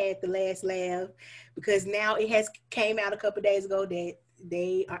she had the last laugh, because now it has came out a couple days ago that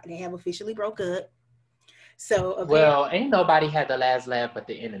they have officially broke up. So well, ain't nobody had the last laugh but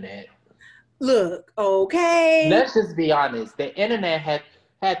the internet. Look, okay. Let's just be honest. The internet had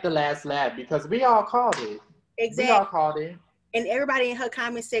the last laugh because we all called it. Exactly. We all called it. And everybody in her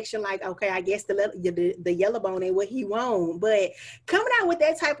comment section like, okay, I guess the yellow bone ain't what he want. But coming out with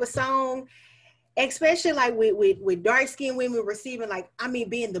that type of song, Especially like with dark skinned women receiving, like, I mean,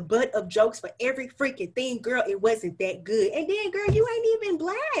 being the butt of jokes for every freaking thing. Girl, it wasn't that good. And then, girl, you ain't even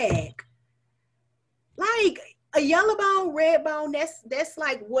black. Like a yellow bone, red bone, that's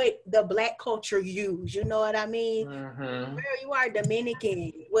like what the black culture use. You know what I mean? Mm-hmm. Girl, you are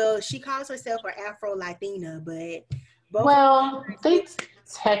Dominican. Well, she calls herself an Afro Latina, but both of Well, them. they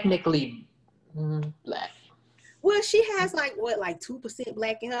technically black. Well, she has like what, like 2%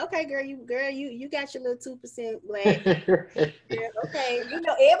 black in her. Okay, girl, you got your little 2% black. Yeah, okay. You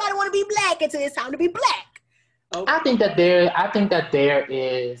know, everybody want to be black until it's time to be black. Okay. I think that there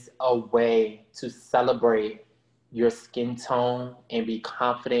is a way to celebrate your skin tone and be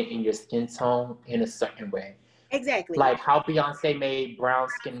confident in your skin tone in a certain way. Exactly. Like how Beyonce made Brown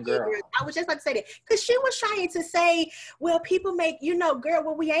Skin Girl. I was just about to say that because she was trying to say, well, people make, you know, girl,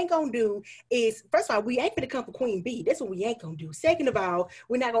 what we ain't gonna do is, first of all, we ain't gonna come for Queen B. That's what we ain't gonna do. Second of all,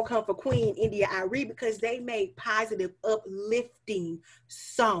 we're not gonna come for Queen India Irie because they made positive, uplifting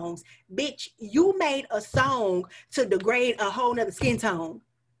songs. Bitch, you made a song to degrade a whole nother skin tone.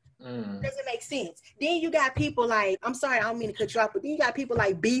 Doesn't make sense. Then you got people like, I'm sorry, I don't mean to cut you off, but then you got people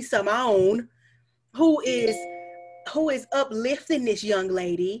like B Simone, who is uplifting this young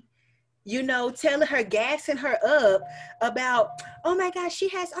lady, you know, telling her, gassing her up about, oh my gosh, she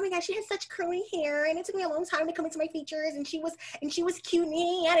has such curly hair, and it took me a long time to come into my features, and she was cute,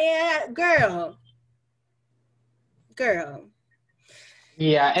 yada, yada. Girl.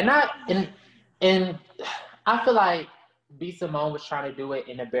 Yeah, and I feel like B Simone was trying to do it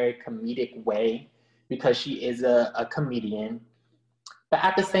in a very comedic way because she is a comedian. But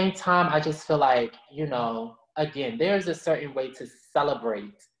at the same time, I just feel like, you know, again, there's a certain way to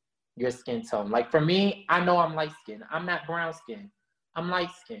celebrate your skin tone. Like for me, I know I'm light skinned. I'm not brown skinned. I'm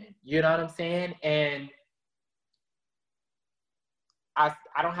light skinned. You know what I'm saying? And I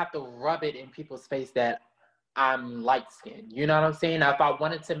don't have to rub it in people's face that I'm light skinned. You know what I'm saying? Now, if I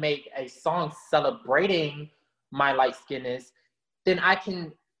wanted to make a song celebrating my light skinness, then I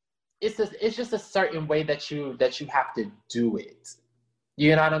can. It's just a certain way that you have to do it.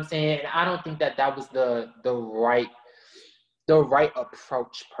 You know what I'm saying? And I don't think that that was the right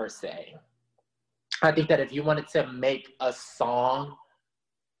approach per se. I think that if you wanted to make a song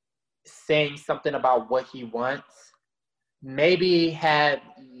saying something about what he wants, maybe have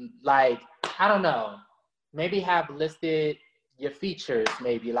like, I don't know, maybe have listed your features,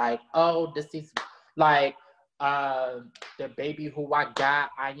 maybe like, oh, this is like the baby who I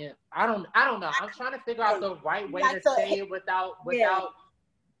don't know. I'm trying to figure out the right way Like to say it yeah.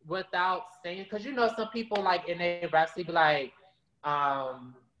 without saying, because you know some people like in their raps they be like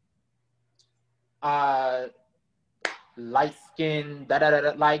um uh light skin da da da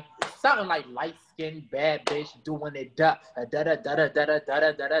da, like something like light skin bad bitch doing it da da da da da da da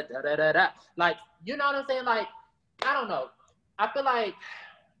da da da da da da, like, you know what I'm saying? Like, I don't know. I feel like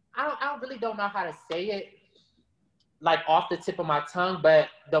I really don't know how to say it like off the tip of my tongue, but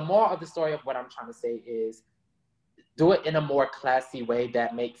the moral of the story of what I'm trying to say is do it in a more classy way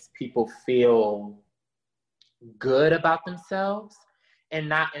that makes people feel good about themselves, and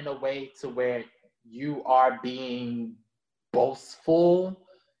not in a way to where you are being boastful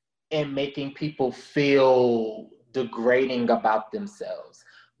and making people feel degrading about themselves.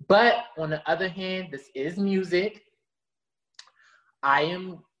 But on the other hand, this is music. I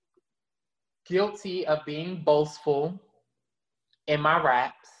am guilty of being boastful in my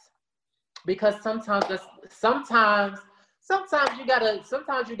raps because sometimes you gotta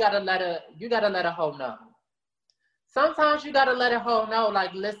let a hoe know. Sometimes you gotta let a hoe know,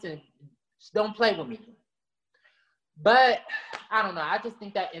 like, listen, don't play with me. But I don't know. I just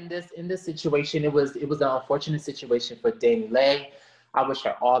think that in this situation, it was an unfortunate situation for Danny Lay. I wish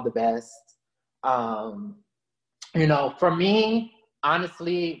her all the best. Um, you know, for me,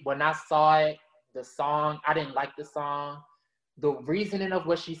 honestly, when I saw it, the song, I didn't like the song. The reasoning of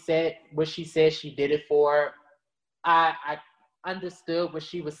what she said she did it for, I understood what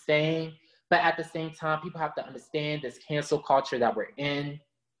she was saying, but at the same time, people have to understand this cancel culture that we're in.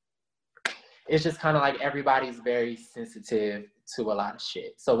 It's just kind of like everybody's very sensitive to a lot of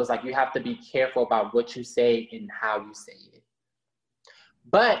shit. So it's like you have to be careful about what you say and how you say it.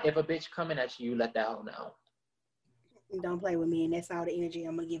 But if a bitch coming at you, let that hoe know. Don't play with me, and that's all the energy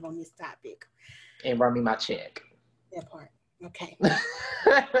I'm gonna give on this topic. And run me my check. That part. Okay.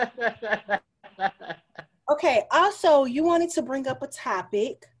 Okay. Also, you wanted to bring up a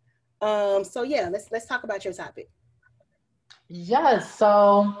topic. So yeah, let's talk about your topic. Yes.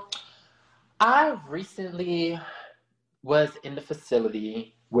 So I recently was in the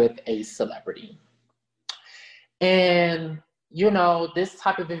facility with a celebrity. And this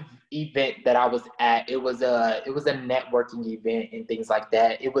type of event that I was at, it was a networking event and things like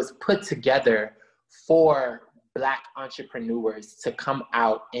that. It was put together for Black entrepreneurs to come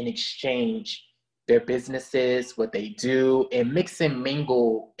out and exchange their businesses, what they do, and mix and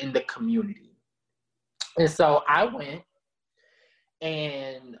mingle in the community. And so I went,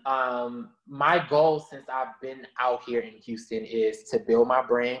 and my goal since I've been out here in Houston is to build my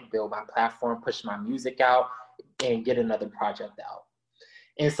brand, build my platform, push my music out, and get another project out.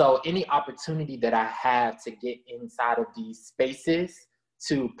 And so any opportunity that I have to get inside of these spaces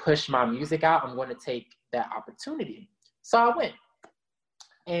to push my music out, I'm going to take that opportunity. So I went,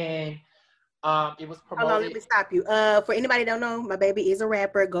 and it was promoted. Hold on, let me stop you. For anybody that don't know, my baby is a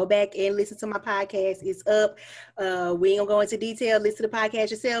rapper. Go back and listen to my podcast. It's up. We ain't gonna go into detail. Listen to the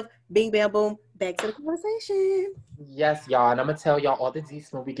podcast yourself. Bing, bam, boom. Back to the conversation. Yes, y'all. And I'm gonna tell y'all all the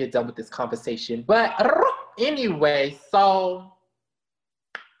deets when we get done with this conversation. But anyway, so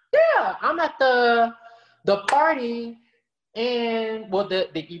yeah, I'm at the party, and the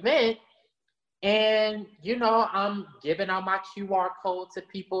event. And, I'm giving out my QR code to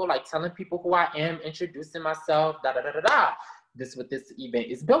people, like telling people who I am, introducing myself, This is what this event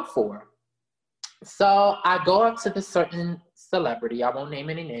is built for. So I go up to the certain celebrity, I won't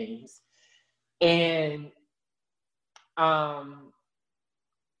name any names, and I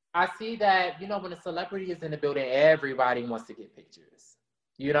see that, when a celebrity is in the building, everybody wants to get pictures.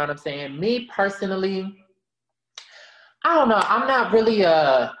 You know what I'm saying? Me personally, I don't know. I'm not really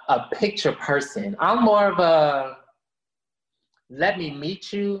a picture person. I'm more of a, let me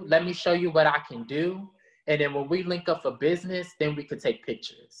meet you. Let me show you what I can do. And then when we link up for business, then we could take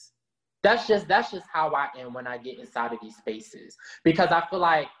pictures. That's just how I am when I get inside of these spaces. Because I feel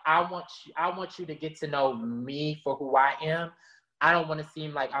like I want you to get to know me for who I am. I don't want to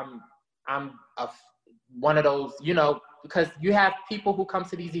seem like I'm one of those, because you have people who come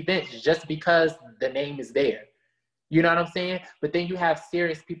to these events just because the name is there. You know what I'm saying? But then you have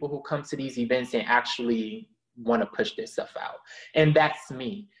serious people who come to these events and actually want to push their stuff out. And that's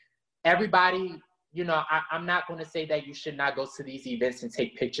me. Everybody, I'm not going to say that you should not go to these events and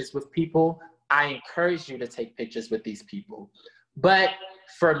take pictures with people. I encourage you to take pictures with these people. But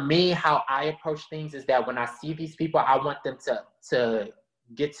for me, how I approach things is that when I see these people, I want them to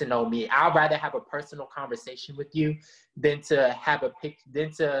get to know me. I'd rather have a personal conversation with you than to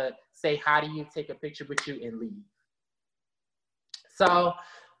say, how do you take a picture with you and leave? So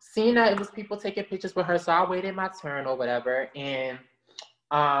seeing that it was people taking pictures with her, so I waited my turn or whatever. And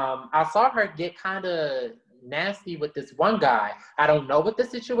I saw her get kind of nasty with this one guy. I don't know what the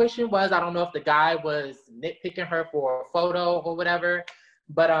situation was. I don't know if the guy was nitpicking her for a photo or whatever.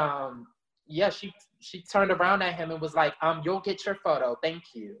 But yeah, she turned around at him and was like, you'll get your photo.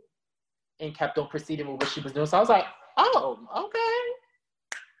 Thank you. And kept on proceeding with what she was doing. So I was like, oh, okay.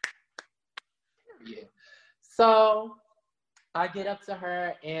 Yeah. So I get up to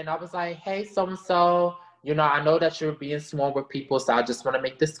her and I was like, hey, so-and-so, I know that you're being sworn with people, so I just want to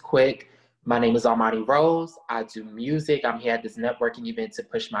make this quick. My name is Armani Rose. I do music. I'm here at this networking event to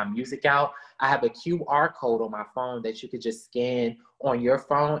push my music out. I have a QR code on my phone that you could just scan on your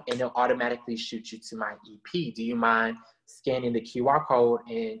phone and it'll automatically shoot you to my EP. Do you mind scanning the QR code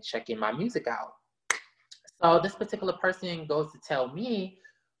and checking my music out? So this particular person goes to tell me,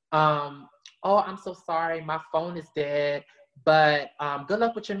 oh, I'm so sorry. My phone is dead. But good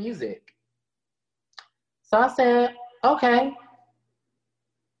luck with your music. So I said, okay.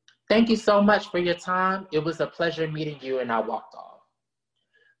 Thank you so much for your time. It was a pleasure meeting you, and I walked off.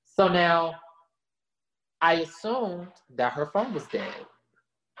 So now I assumed that her phone was dead.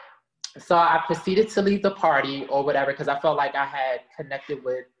 So I proceeded to leave the party or whatever because I felt like I had connected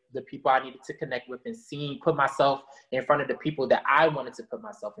with the people I needed to connect with and put myself in front of the people that I wanted to put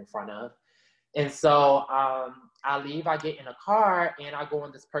myself in front of. And so I leave, I get in a car, and I go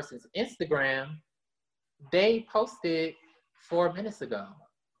on this person's Instagram. They posted 4 minutes ago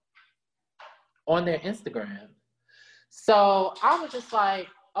on their Instagram. So I was just like,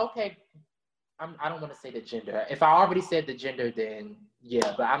 okay, I don't want to say the gender. If I already said the gender, then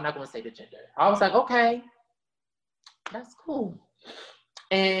yeah, but I'm not going to say the gender. I was like, okay, that's cool.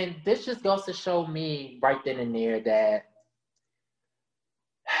 And this just goes to show me right then and there that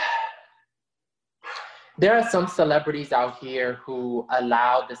there are some celebrities out here who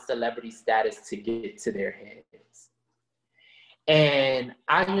allow the celebrity status to get to their heads. And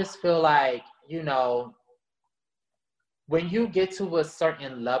I just feel like, when you get to a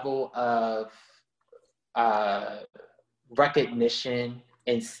certain level of recognition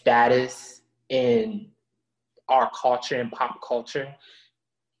and status in our culture and pop culture,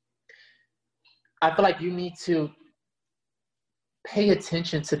 I feel like you need to pay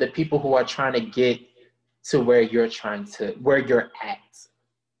attention to the people who are trying to get to where you're at.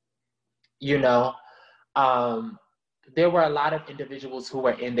 You know, there were a lot of individuals who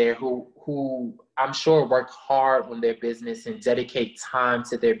were in there who I'm sure work hard on their business and dedicate time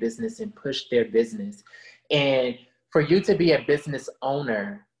to their business and push their business. And for you to be a business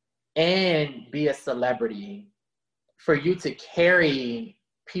owner and be a celebrity, for you to carry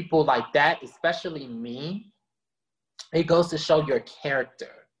people like that, especially me, it goes to show your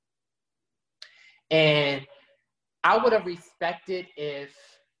character. And I would have respected if,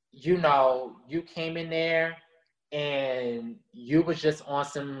 you know, you came in there and you was just on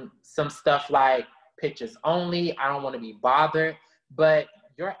some stuff like pictures only. I don't want to be bothered. But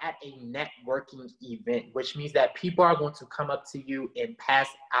you're at a networking event, which means that people are going to come up to you and pass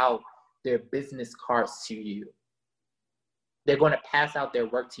out their business cards to you. They're going to pass out their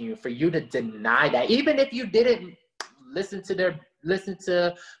work to you. For you to deny that, even if you didn't listen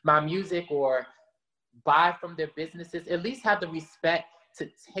to my music or buy from their businesses, at least have the respect to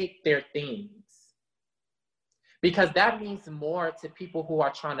take their things. Because that means more to people who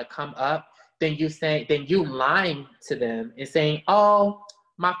are trying to come up than you lying to them and saying, oh,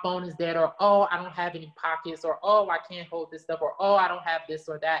 my phone is dead, or oh, I don't have any pockets, or oh, I can't hold this stuff, or oh, I don't have this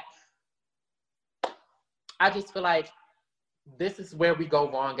or that. I just feel like this is where we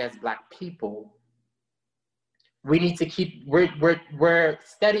go wrong as Black people. We need to keep, we're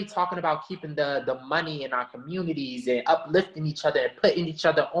steady talking about keeping the money in our communities and uplifting each other and putting each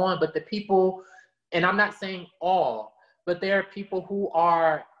other on. But the people, and I'm not saying all, but there are people who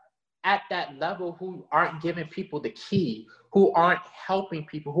are at that level who aren't giving people the key, who aren't helping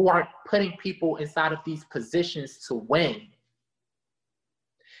people, who aren't putting people inside of these positions to win.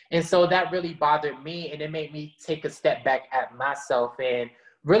 And so that really bothered me, and it made me take a step back at myself and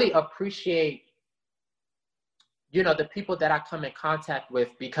really appreciate, you know, the people that I come in contact with,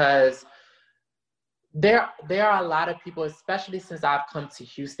 because there are a lot of people, especially since I've come to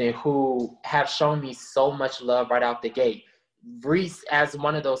Houston, who have shown me so much love right out the gate. Reese as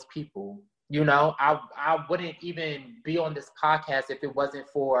one of those people. You know, I wouldn't even be on this podcast if it wasn't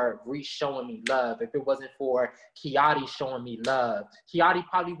for Reese showing me love, if it wasn't for Kiati showing me love. Kiati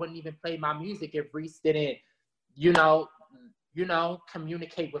probably wouldn't even play my music if Reese didn't, you know,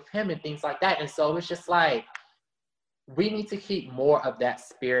 communicate with him and things like that. And so it's just like, we need to keep more of that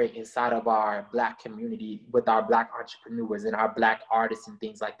spirit inside of our Black community with our Black entrepreneurs and our Black artists and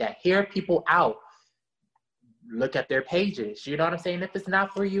things like that. Hear people out. Look at their pages. You know what I'm saying? If it's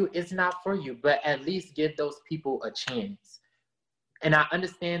not for you, it's not for you. But at least give those people a chance. And I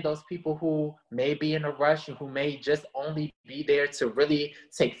understand those people who may be in a rush and who may just only be there to really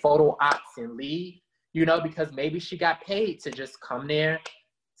take photo ops and leave, you know, because maybe she got paid to just come there,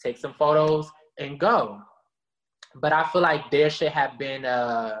 take some photos, and go. But I feel like there should have been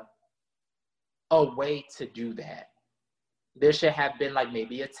a way to do that. There should have been like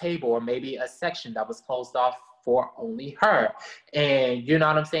maybe a table or maybe a section that was closed off for only her. And you know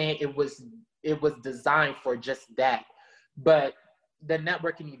what I'm saying? It was designed for just that. But the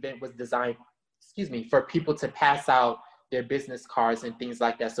networking event was designed, for people to pass out their business cards and things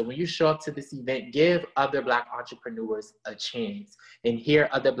like that. So when you show up to this event, give other Black entrepreneurs a chance and hear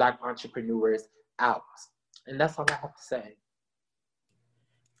other Black entrepreneurs out. And that's all I have to say.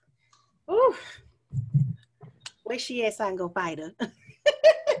 Ooh. Where she at so I can go fight her?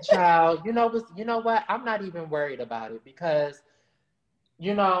 Child, you know what? I'm not even worried about it because,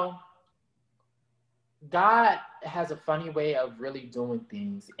 you know, God has a funny way of really doing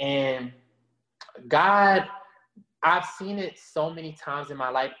things. And God, I've seen it so many times in my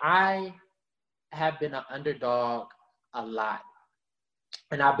life. I have been an underdog a lot.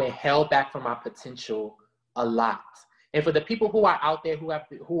 And I've been held back from my potential a lot. And for the people who are out there who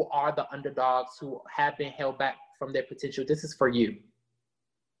are the underdogs, who have been held back from their potential, this is for you.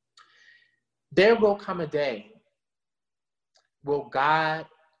 There will come a day where God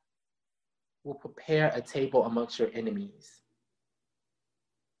will prepare a table amongst your enemies.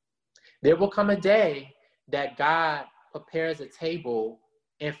 There will come a day that God prepares a table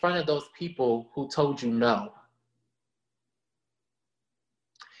in front of those people who told you no.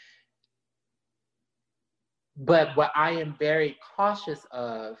 But what I am very cautious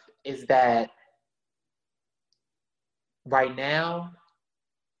of is that right now,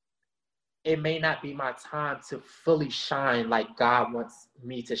 it may not be my time to fully shine like God wants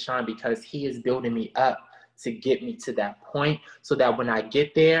me to shine, because He is building me up to get me to that point so that when I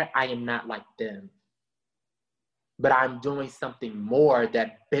get there, I am not like them. But I'm doing something more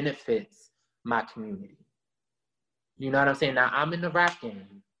that benefits my community. You know what I'm saying? Now, I'm in the rap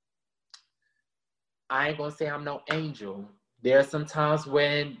game. I ain't gonna say I'm no angel, There are some times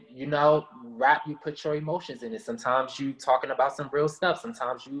when, you know, rap, you put your emotions in it. Sometimes you talking about some real stuff.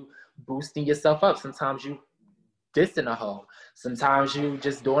 Sometimes you boosting yourself up. Sometimes you dissing a hoe. Sometimes you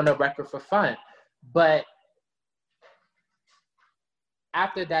just doing a record for fun. But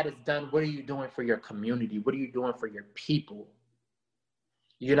after that is done, what are you doing for your community? What are you doing for your people?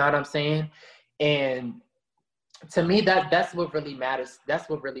 You know what I'm saying? And to me, that's what really matters. That's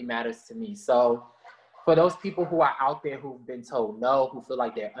what really matters to me. So for those people who are out there who've been told no, who feel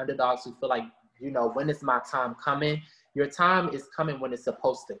like they're underdogs, who feel like, you know, when is my time coming? Your time is coming when it's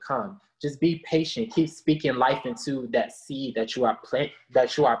supposed to come. Just be patient. Keep speaking life into that seed that you are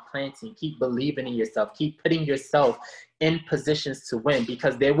planting. Keep believing in yourself. Keep putting yourself in positions to win,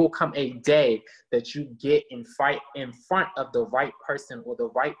 because there will come a day that you get in front of the right person, or the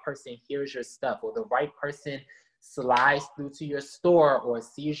right person hears your stuff, or the right person slides through to your store or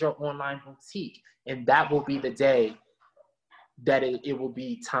sees your online boutique. And that will be the day that it will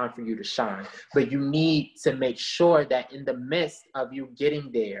be time for you to shine. But you need to make sure that in the midst of you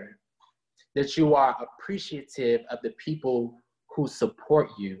getting there, that you are appreciative of the people who support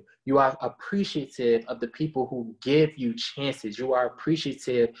you. You are appreciative of the people who give you chances. You are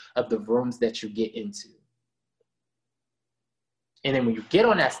appreciative of the rooms that you get into. And then when you get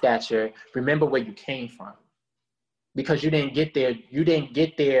on that stature, remember where you came from. Because you didn't get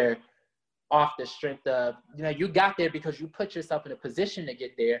there off the strength of, you know, you got there because you put yourself in a position to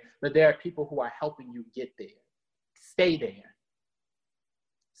get there, but there are people who are helping you get there. Stay there.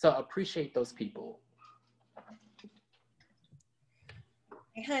 So appreciate those people.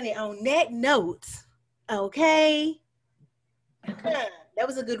 Hey, honey, on that note, okay, that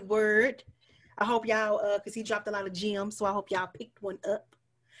was a good word. I hope y'all, because he dropped a lot of gems, so I hope y'all picked one up.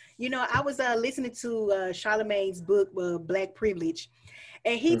 You know, I was listening to Charlamagne's book, Black Privilege,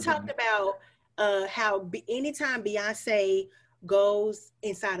 and he talked about how anytime Beyonce goes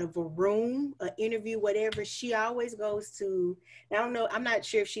inside of a room, an interview, whatever, she always goes to, I don't know, I'm not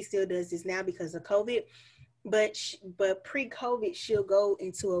sure if she still does this now because of COVID, but pre-COVID, she'll go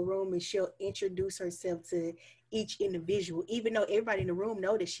into a room and she'll introduce herself to each individual, even though everybody in the room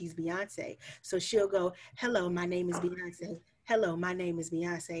know that she's Beyonce. So she'll go, "Hello, my name is Beyonce. Hello, my name is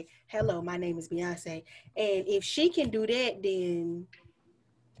Beyonce. Hello, my name is Beyonce." And if she can do that, then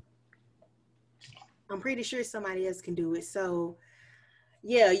I'm pretty sure somebody else can do it. So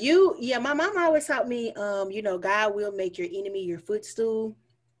yeah, my mom always taught me, you know, God will make your enemy your footstool.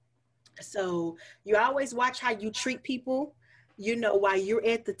 So you always watch how you treat people, you know, while you're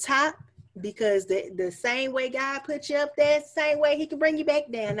at the top, because the same way God put you up there, same way he can bring you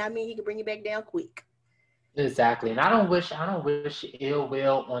back down. I mean, he can bring you back down quick. Exactly. And I don't wish ill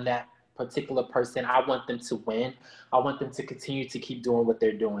will on that particular person. I want them to win. I want them to continue to keep doing what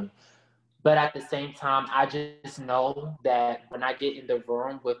they're doing. But at the same time, I just know that when I get in the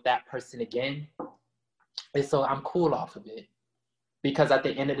room with that person again, so I'm cool off of it. Because at the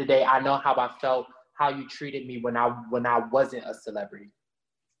end of the day, I know how I felt, how you treated me when I wasn't a celebrity.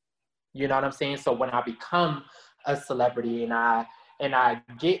 You know what I'm saying? So when I become a celebrity and I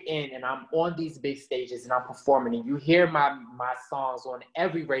get in and I'm on these big stages and I'm performing, and you hear my songs on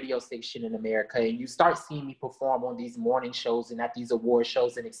every radio station in America, and you start seeing me perform on these morning shows and at these award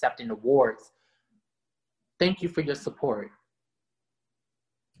shows and accepting awards. Thank you for your support.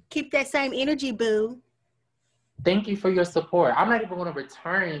 Keep that same energy, boo. Thank you for your support. I'm not even going to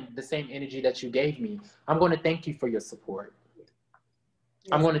return the same energy that you gave me. I'm going to thank you for your support. Yes.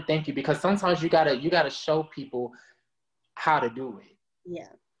 I'm going to thank you, because sometimes you gotta show people how to do it. Yeah.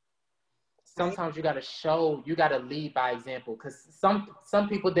 Sometimes you gotta lead by example, because some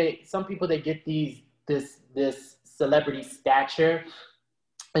people they get this celebrity stature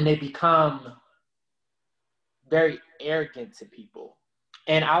and they become very arrogant to people.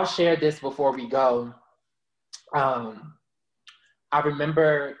 And I'll share this before we go. I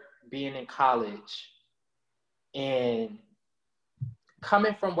remember being in college and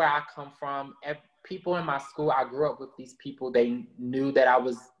coming from where I come from, people in my school, I grew up with these people. They knew that I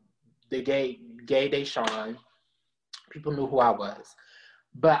was the gay Deshaun. People knew who I was.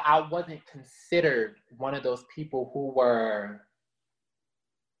 But I wasn't considered one of those people who were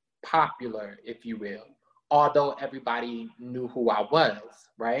popular, if you will, although everybody knew who I was,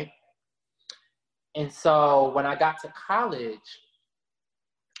 right? And so when I got to college,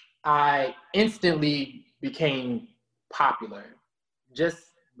 I instantly became popular just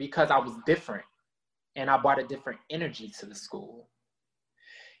because I was different and I brought a different energy to the school.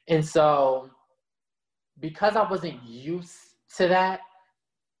 And so because I wasn't used to that,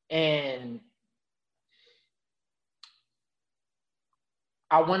 and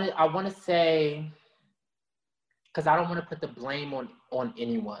I want to say because I don't want to put the blame on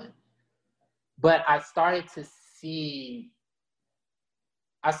anyone. But I started to see,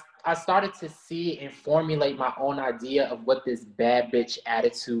 I started to see and formulate my own idea of what this bad bitch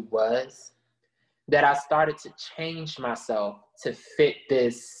attitude was, that I started to change myself to fit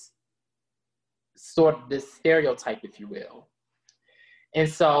this stereotype, if you will. And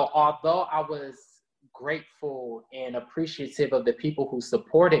so although I was grateful and appreciative of the people who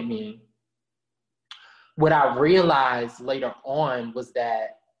supported me, what I realized later on was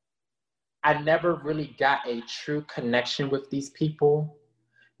that I never really got a true connection with these people,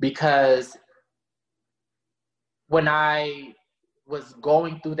 because when I was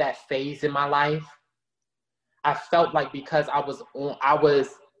going through that phase in my life, I felt like because I was,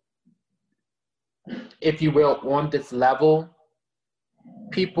 if you will, on this level,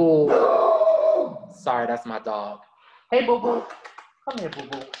 people, sorry, that's my dog. Hey, boo boo, come here, boo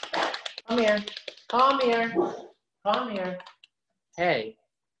boo, come here, come here, come here. Hey,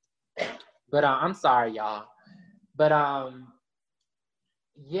 but I'm sorry, y'all. But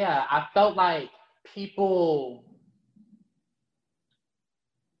yeah, I felt like people,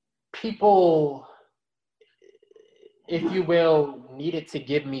 if you will, needed to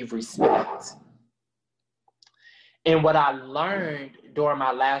give me respect. And what I learned during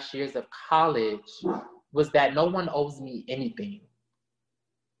my last years of college was that no one owes me anything.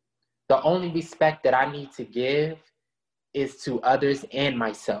 The only respect that I need to give is to others and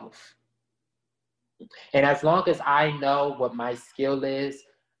myself. And as long as I know what my skill is,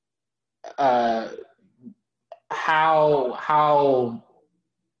 how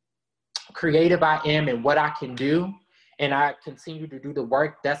creative I am and what I can do, and I continue to do the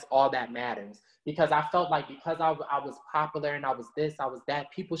work, that's all that matters. Because I felt like because I was popular and I was this, I was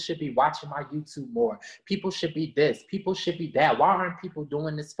that, people should be watching my YouTube more. People should be this, people should be that. Why aren't people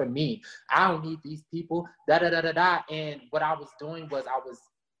doing this for me? I don't need these people, da-da-da-da-da. And what I was doing was I was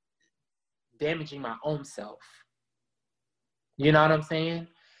damaging my own self. You know what I'm saying?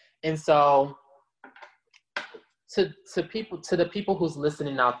 And so to the people who's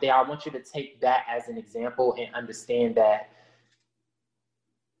listening out there, I want you to take that as an example and understand that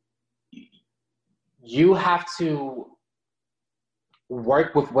you have to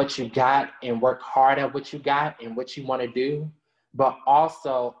work with what you got and work hard at what you got and what you want to do, but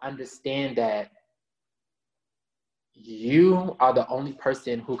also understand that you are the only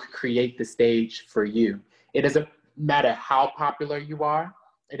person who could create the stage for you. It doesn't matter how popular you are.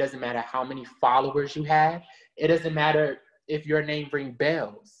 It doesn't matter how many followers you have. It doesn't matter if your name rings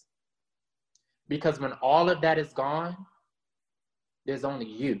bells. Because when all of that is gone, there's only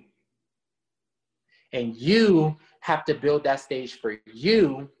you. And you have to build that stage for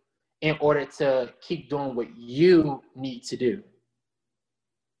you in order to keep doing what you need to do.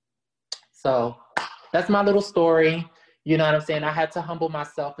 So that's my little story. You know what I'm saying? I had to humble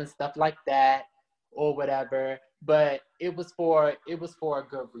myself and stuff like that or whatever. But it was for a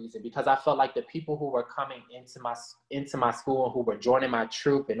good reason, because I felt like the people who were coming into my school and who were joining my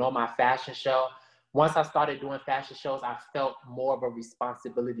troupe and on my fashion show, once I started doing fashion shows, I felt more of a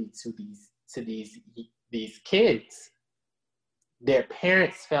responsibility to these kids. Their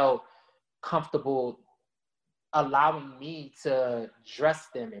parents felt comfortable allowing me to dress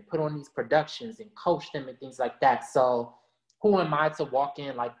them and put on these productions and coach them and things like that. So who am I to walk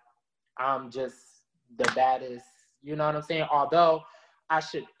in like I'm just the baddest? You know what I'm saying? Although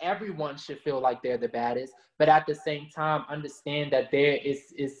everyone should feel like they're the baddest, but at the same time, understand that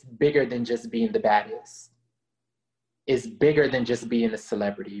it's bigger than just being the baddest. It's bigger than just being a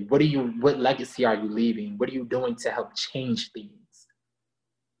celebrity. What legacy are you leaving? What are you doing to help change things?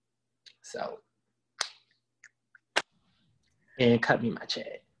 So, and cut me my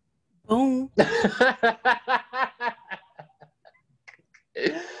check. Boom.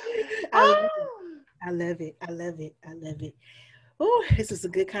 I love it. I love it. I love it. Oh, this was a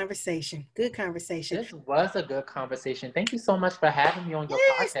good conversation. Good conversation. This was a good conversation. Thank you so much for having me on your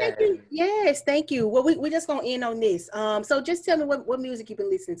podcast. Thank you. Yes, thank you. Well, we're just gonna end on this. So just tell me what music you've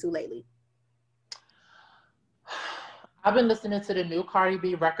been listening to lately. I've been listening to the new Cardi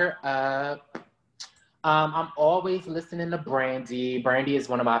B record. I'm always listening to Brandy. Brandy is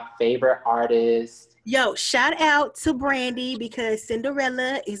one of my favorite artists. Yo, shout out to Brandy, because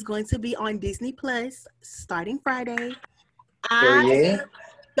Cinderella is going to be on Disney Plus starting Friday. I'm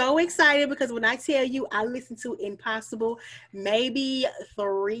so excited, because when I tell you I listen to Impossible maybe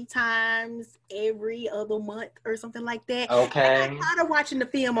 3 times every other month or something like that. Okay. And I'm tired of watching the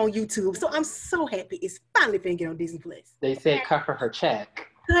film on YouTube, so I'm so happy it's finally been get on Disney Plus. They said cut her check.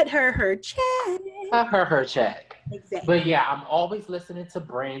 Cut her check. Cut her check. Exactly. But yeah, I'm always listening to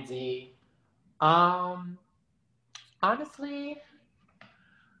Brandy. Honestly,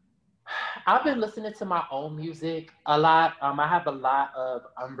 I've been listening to my own music a lot. I have a lot of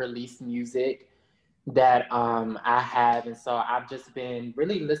unreleased music that I have, and so I've just been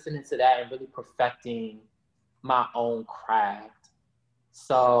really listening to that and really perfecting my own craft.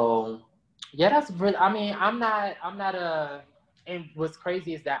 So yeah, that's really. I mean, I'm not a. And what's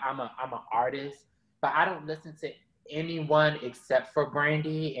crazy is that I'm an artist, but I don't listen to anyone except for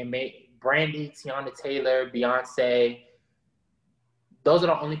Brandy and Brandy, Tiana Taylor, Beyonce. Those are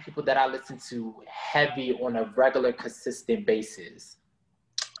the only people that I listen to heavy on a regular, consistent basis.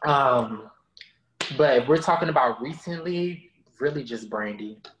 Um, but if we're talking about recently, really just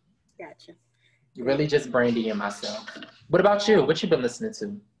Brandy. Gotcha. Really just Brandy and myself. What about you? What you been listening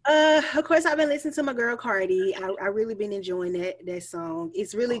to? Of course, I've been listening to my girl Cardi. I really been enjoying that song.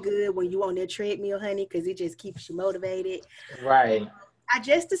 It's really good when you on that treadmill, honey, because it just keeps you motivated. Right. I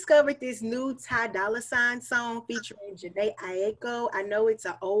just discovered this new Ty Dolla Sign song featuring Janae Aiko. I know it's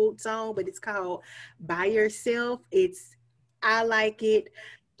an old song, but it's called By Yourself. I like it.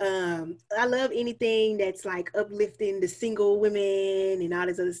 I love anything that's like uplifting the single women and all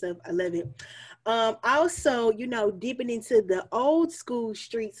this other stuff. I love it. Also, dipping into the old school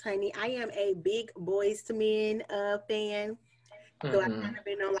streets, honey. I am a big Boys to Men fan. So I kind of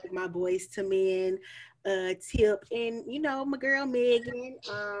been on like my Boys to Men tip, and my girl Megan.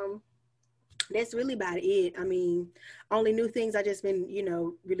 That's really about it. I mean, only new things I just been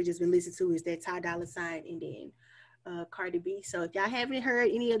really just been listening to is that Ty Dolla Sign and then Cardi B. So if y'all haven't heard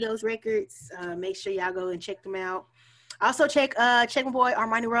any of those records, make sure y'all go and check them out. Also check my boy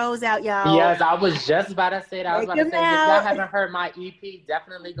Armani Rose out, y'all. Yes, I was just about to say that. I was Check about to him say, if y'all out. haven't heard my EP,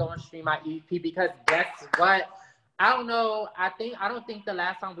 definitely go and stream my EP because guess what? I don't know. I don't think the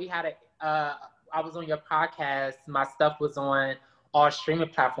last time we had I was on your podcast, my stuff was on all streaming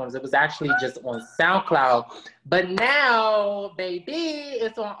platforms. It was actually just on SoundCloud. But now, baby,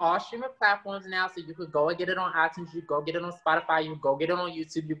 it's on all streaming platforms now. So you could go and get it on iTunes, you go get it on Spotify, you go get it on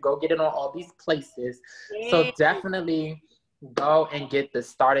YouTube, you go get it on all these places. So definitely go and get the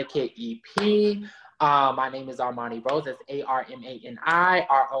Starter Kit EP. My name is Armani Rose. That's ARMANI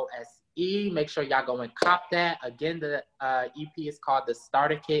ROSE. Make sure y'all go and cop that. Again, the EP is called the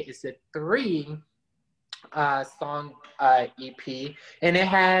Starter Kit. It's a 3 song EP, and it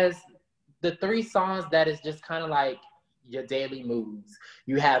has the 3 songs that is just kind of like your daily moods.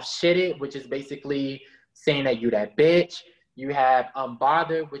 You have Shit It, which is basically saying that you that bitch. You have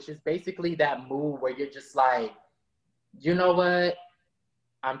Unbothered, which is basically that mood where you're just like, you know what?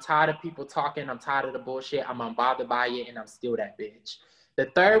 I'm tired of people talking. I'm tired of the bullshit. I'm unbothered by it, and I'm still that bitch. The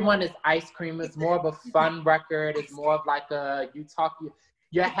third one is Ice Cream. It's more of a fun record. It's more of like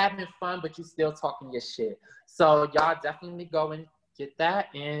you're having fun, but you still talking your shit. So y'all definitely go and get that,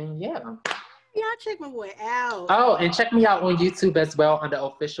 and yeah. Y'all check my boy out. Oh, and check me out on YouTube as well under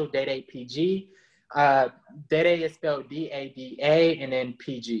official Day PG. Day is spelled DADA and then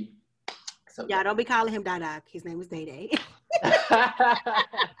PG. So y'all don't be calling him Dada. His name is Day Day.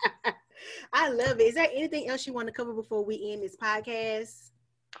 I love it. Is there anything else you want to cover before we end this podcast?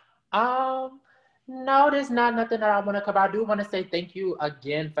 No, there's not nothing that I want to cover. I do want to say thank you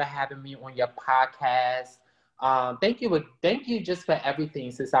again for having me on your podcast. Thank you just for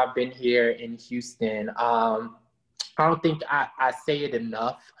everything since I've been here in Houston. I don't think I say it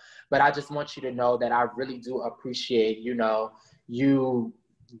enough, but I just want you to know that I really do appreciate, you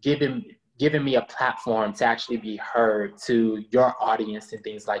giving me a platform to actually be heard to your audience and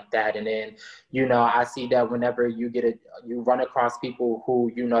things like that. And then, I see that whenever you run across people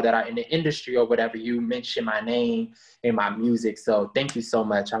who, that are in the industry or whatever, you mention my name and my music. So thank you so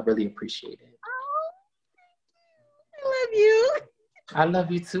much. I really appreciate it. Oh, I love you. I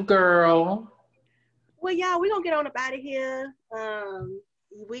love you too, girl. Well, y'all, we're going to get on up out of here.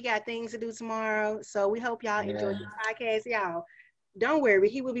 We got things to do tomorrow. So we hope y'all enjoy the podcast. Y'all, don't worry,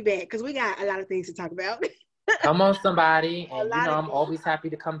 he will be back because we got a lot of things to talk about. Come on, somebody. And I'm always happy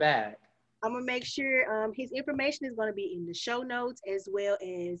to come back. I'm going to make sure his information is going to be in the show notes as well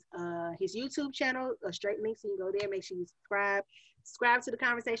as his YouTube channel, a straight link. So you can go there, make sure you subscribe to the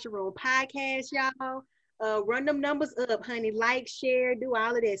Conversation Room podcast, y'all. Run them numbers up, honey. Like, share, do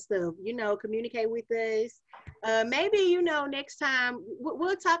all of that stuff. Communicate with us. Maybe, next time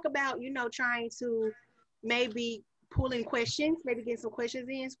we'll talk about, trying to maybe pull in questions, maybe get some questions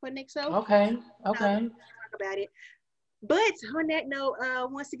in for next show. Okay. Talk about it. But on that note,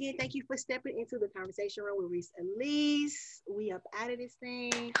 once again, thank you for stepping into the Conversation Room with Reese and Lise. We up out of this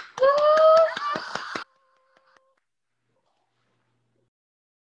thing.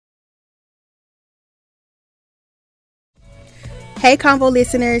 Hey, Convo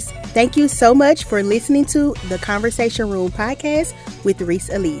listeners. Thank you so much for listening to the Conversation Room podcast with Reese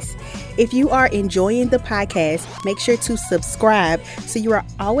Elise. If you are enjoying the podcast, make sure to subscribe so you are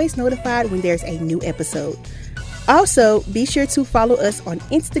always notified when there's a new episode. Also, be sure to follow us on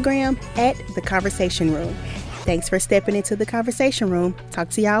Instagram at The Conversation Room. Thanks for stepping into The Conversation Room. Talk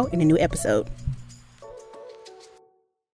to y'all in a new episode.